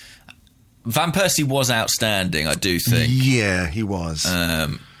 Van Persie was outstanding, I do think. Yeah, he was.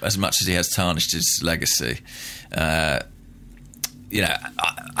 As much as he has tarnished his legacy. I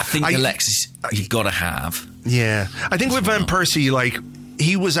think Alexis, you've got to have. Yeah. I think with Van Persie, like,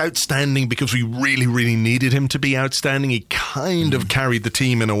 he was outstanding because we really, really needed him to be outstanding. He kind of carried the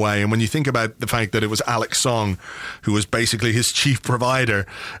team in a way. And when you think about the fact that it was Alex Song who was basically his chief provider,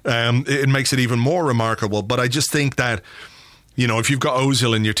 it makes it even more remarkable. But I just think that, you know, if you've got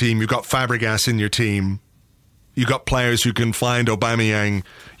Ozil in your team, you've got Fabregas in your team, you've got players who can find Aubameyang,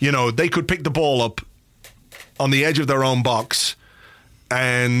 you know, they could pick the ball up on the edge of their own box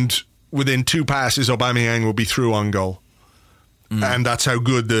and within 2 passes, Aubameyang will be through on goal. And that's how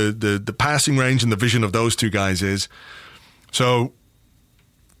good the passing range and the vision of those two guys is. So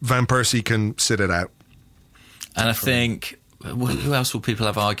Van Persie can sit it out. And I think, who else will people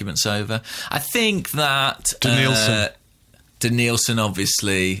have arguments over? I think that Denilson,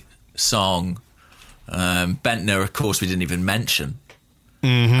 obviously, Song, Bentner, of course, we didn't even mention.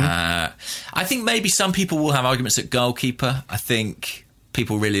 I think maybe some people will have arguments at goalkeeper. I think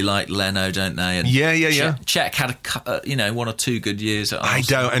people really like Leno, don't they? And yeah. Cech had a 1 or 2 good years at Arsenal. I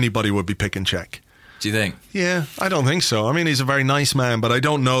doubt anybody would be picking Cech. Do you think? Yeah, I don't think so. I mean, he's a very nice man, but I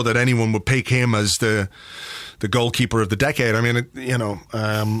don't know that anyone would pick him as the goalkeeper of the decade. I mean,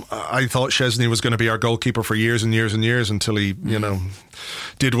 I thought Chesney was going to be our goalkeeper for years and years and years until he,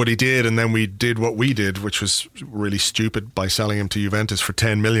 did what he did, and then we did what we did, which was really stupid by selling him to Juventus for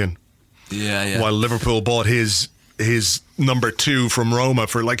 10 million. Yeah. While Liverpool bought his number 2 from Roma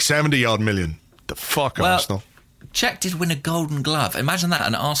for like 70 odd million. The fuck, Arsenal. Cech did win a Golden Glove. Imagine that,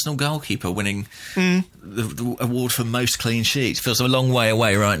 an Arsenal goalkeeper winning the award for most clean sheets. Feels a long way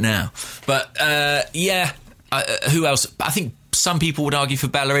away right now. But who else? I think some people would argue for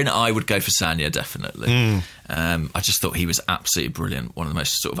Bellerin. I would go for Sanya, definitely. I just thought he was absolutely brilliant. One of the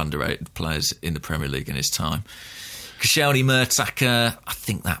most sort of underrated players in the Premier League in his time. Koscielny, Mertesacker, I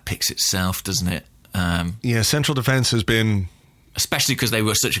think that picks itself, doesn't it? Central defence has been, especially because they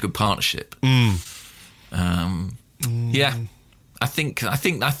were such a good partnership. Yeah, I think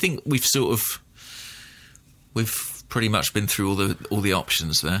we've pretty much been through all the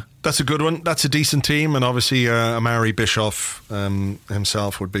options there. That's a good one. That's a decent team, and obviously Amari Bischoff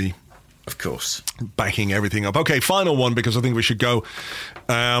himself would be, of course, backing everything up. Okay, final one, because I think we should go.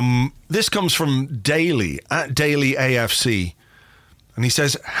 This comes from Daly at Daily AFC. And he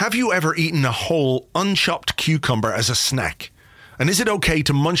says, have you ever eaten a whole unchopped cucumber as a snack? And is it okay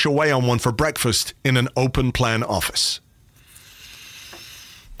to munch away on one for breakfast in an open plan office?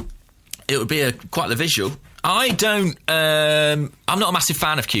 It would be quite the visual. I don't... I'm not a massive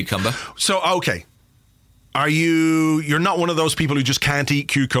fan of cucumber. So, okay. You're not one of those people who just can't eat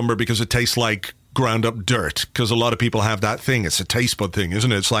cucumber because it tastes like ground up dirt? Because a lot of people have that thing. It's a taste bud thing,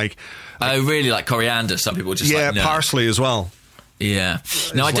 isn't it? It's like... Oh, really? Like coriander? Some people just no. Parsley as well. Yeah.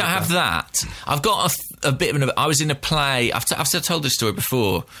 No, I don't have that. I've got a bit of I was in a play, I've told this story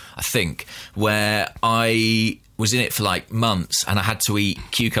before, I think, where I was in it for like months and I had to eat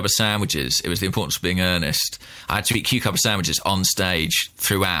cucumber sandwiches. It was The Importance of Being Earnest. I had to eat cucumber sandwiches on stage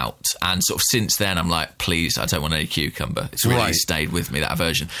throughout, and sort of since then I'm like, please, I don't want any cucumber. It's really stayed with me, that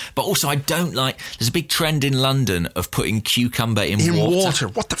aversion. But also I don't like, there's a big trend in London of putting cucumber in water.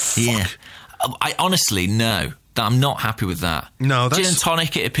 What the fuck? Yeah. I honestly, no. I'm not happy with that. No, that's... Gin and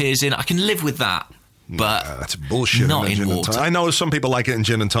tonic it appears in. I can live with that. but that's bullshit. Not in in gin and water. tonic. I know some people like it in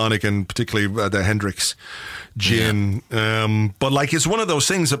gin and tonic, and particularly the Hendrix gin. But like, it's one of those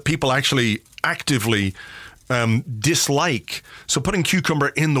things that people actually actively dislike. So putting cucumber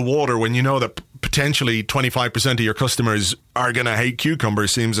in the water when you know that potentially 25% of your customers are going to hate cucumber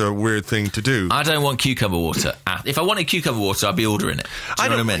seems a weird thing to do. I don't want cucumber water. If I wanted cucumber water, I'd be ordering it. Do you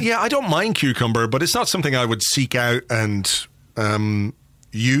know what I mean? Yeah, I don't mind cucumber, but it's not something I would seek out and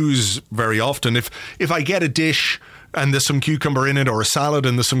use very often. If I get a dish and there's some cucumber in it, or a salad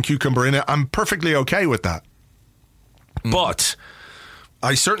and there's some cucumber in it, I'm perfectly okay with that. But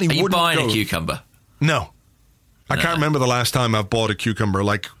I certainly Are you wouldn't buying go... a cucumber? No. I can't remember the last time I've bought a cucumber.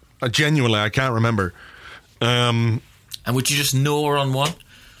 Like, genuinely, I can't remember. And would you just gnaw on one?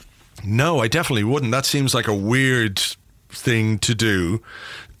 No, I definitely wouldn't. That seems like a weird thing to do,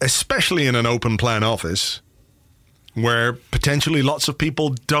 especially in an open plan office where potentially lots of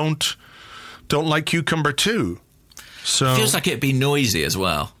people don't like cucumber too. So Feels like it'd be noisy as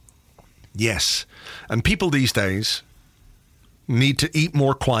well. yes. And people these days need to eat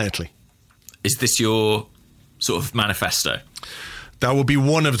more quietly. Is this your sort of manifesto? That would be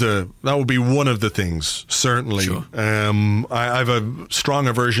one of the things, certainly. Sure. I have a strong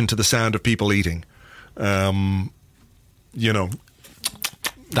aversion to the sound of people eating. You know,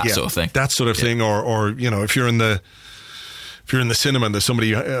 That sort of thing. That sort of thing, or you know, if you're in the cinema and there's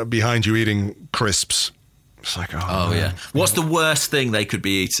somebody behind you eating crisps, it's like, Oh yeah. What's the worst thing they could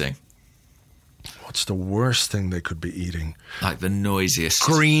be eating? What's the worst thing they could be eating? Like the noisiest.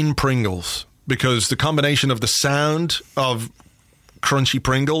 Green Pringles, because the combination of the sound of crunchy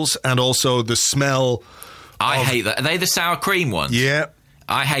Pringles and also the smell. I hate that. Are they the sour cream ones? Yeah,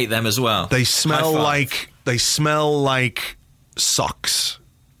 I hate them as well. they smell like socks.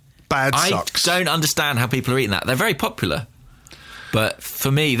 Bad socks. I don't understand how people are eating that. They're very popular. But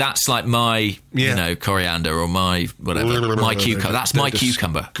for me, that's like my, coriander or my whatever, my cucumber. That's my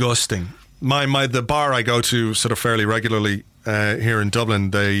cucumber. Disgusting. The bar I go to sort of fairly regularly here in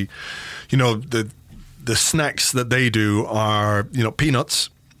Dublin, they, the snacks that they do are, peanuts,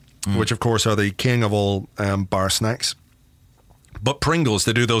 which of course are the king of all bar snacks. But Pringles,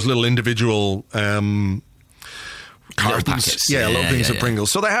 they do those little individual cartons. Packets. Little things of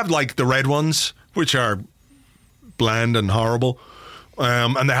Pringles. So they have like the red ones, which are bland and horrible.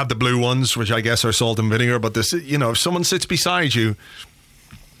 And they have the blue ones, which I guess are salt and vinegar. But this, if someone sits beside you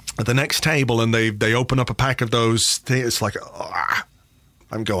at the next table and they open up a pack of those things, it's like,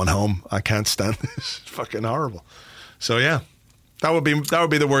 I'm going home. I can't stand this. It's fucking horrible. So yeah, that would be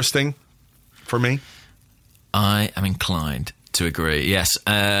the worst thing for me. I am inclined to agree. Yes,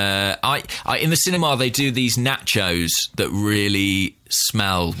 I in the cinema they do these nachos that really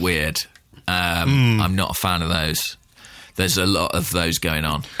smell weird. I'm not a fan of those. There's a lot of those going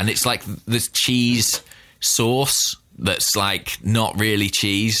on, and it's like this cheese sauce that's like not really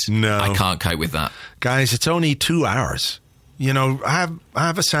cheese. No, I can't cope with that. Guys, it's only 2 hours. Have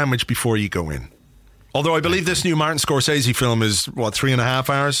a sandwich before you go in. Although I believe this new Martin Scorsese film is, 3.5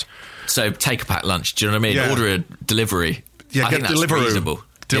 hours? So take a packed lunch, do you know what I mean? Yeah. Order a Delivery. Yeah, I get think that's Deliveroo. reasonable.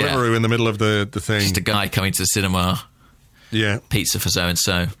 Deliveroo in the middle of the thing. Just a guy coming to the cinema, pizza for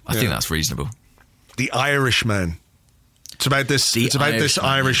so-and-so. I think that's reasonable. The Irishman. It's about this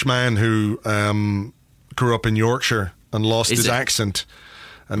Irish man who grew up in Yorkshire and lost his accent.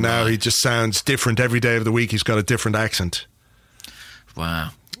 And now he just sounds different every day of the week. He's got a different accent. Wow.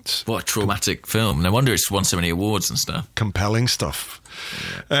 What a traumatic film. No wonder it's won so many awards and stuff. Compelling stuff.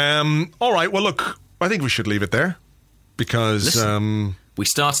 Yeah. All right. Well, look, I think we should leave it there because... Listen, we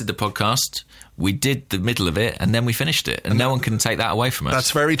started the podcast, we did the middle of it, and then we finished it. And no one can take that away from us.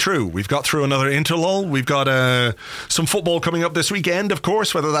 That's very true. We've got through another interlull. We've got some football coming up this weekend, of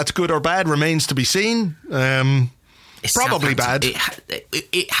course. Whether that's good or bad remains to be seen. Probably bad.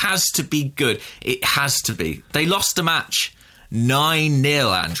 It has to be good. It has to be. They lost the match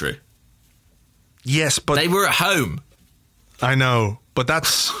 9-0, Andrew. Yes, but... They were at home. I know, but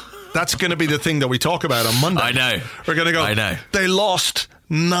that's going to be the thing that we talk about on Monday. I know. We're going to go, I know. They lost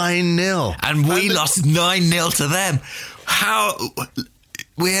 9-0. And we lost 9-0 to them. How...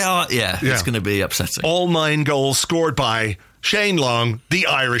 We are... Yeah, it's going to be upsetting. All 9 goals scored by Shane Long, the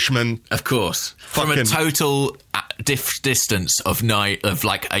Irishman. Of course. From a total distance of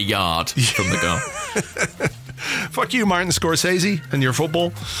like a yard from the goal. Fuck you, Martin Scorsese, and your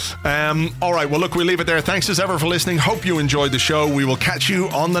football. All right, well, look, we'll leave it there. Thanks as ever for listening. Hope you enjoyed the show. We will catch you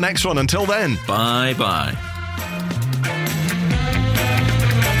on the next one. Until then. Bye-bye.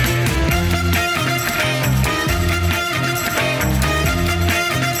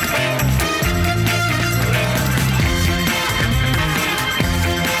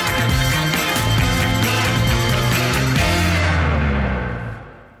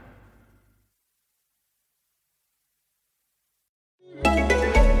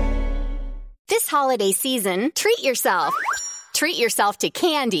 holiday season, treat yourself. Treat yourself to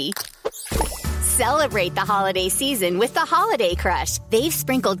candy. Celebrate the holiday season with the Holiday Crush. They've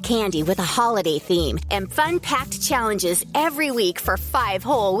sprinkled candy with a holiday theme and fun-packed challenges every week for 5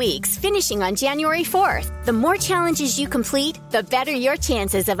 whole weeks, finishing on January 4th. The more challenges you complete, the better your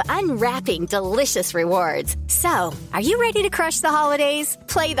chances of unwrapping delicious rewards. So, are you ready to crush the holidays?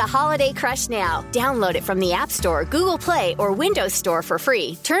 Play the Holiday Crush now. Download it from the App Store, Google Play, or Windows Store for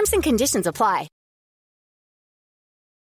free. Terms and conditions apply.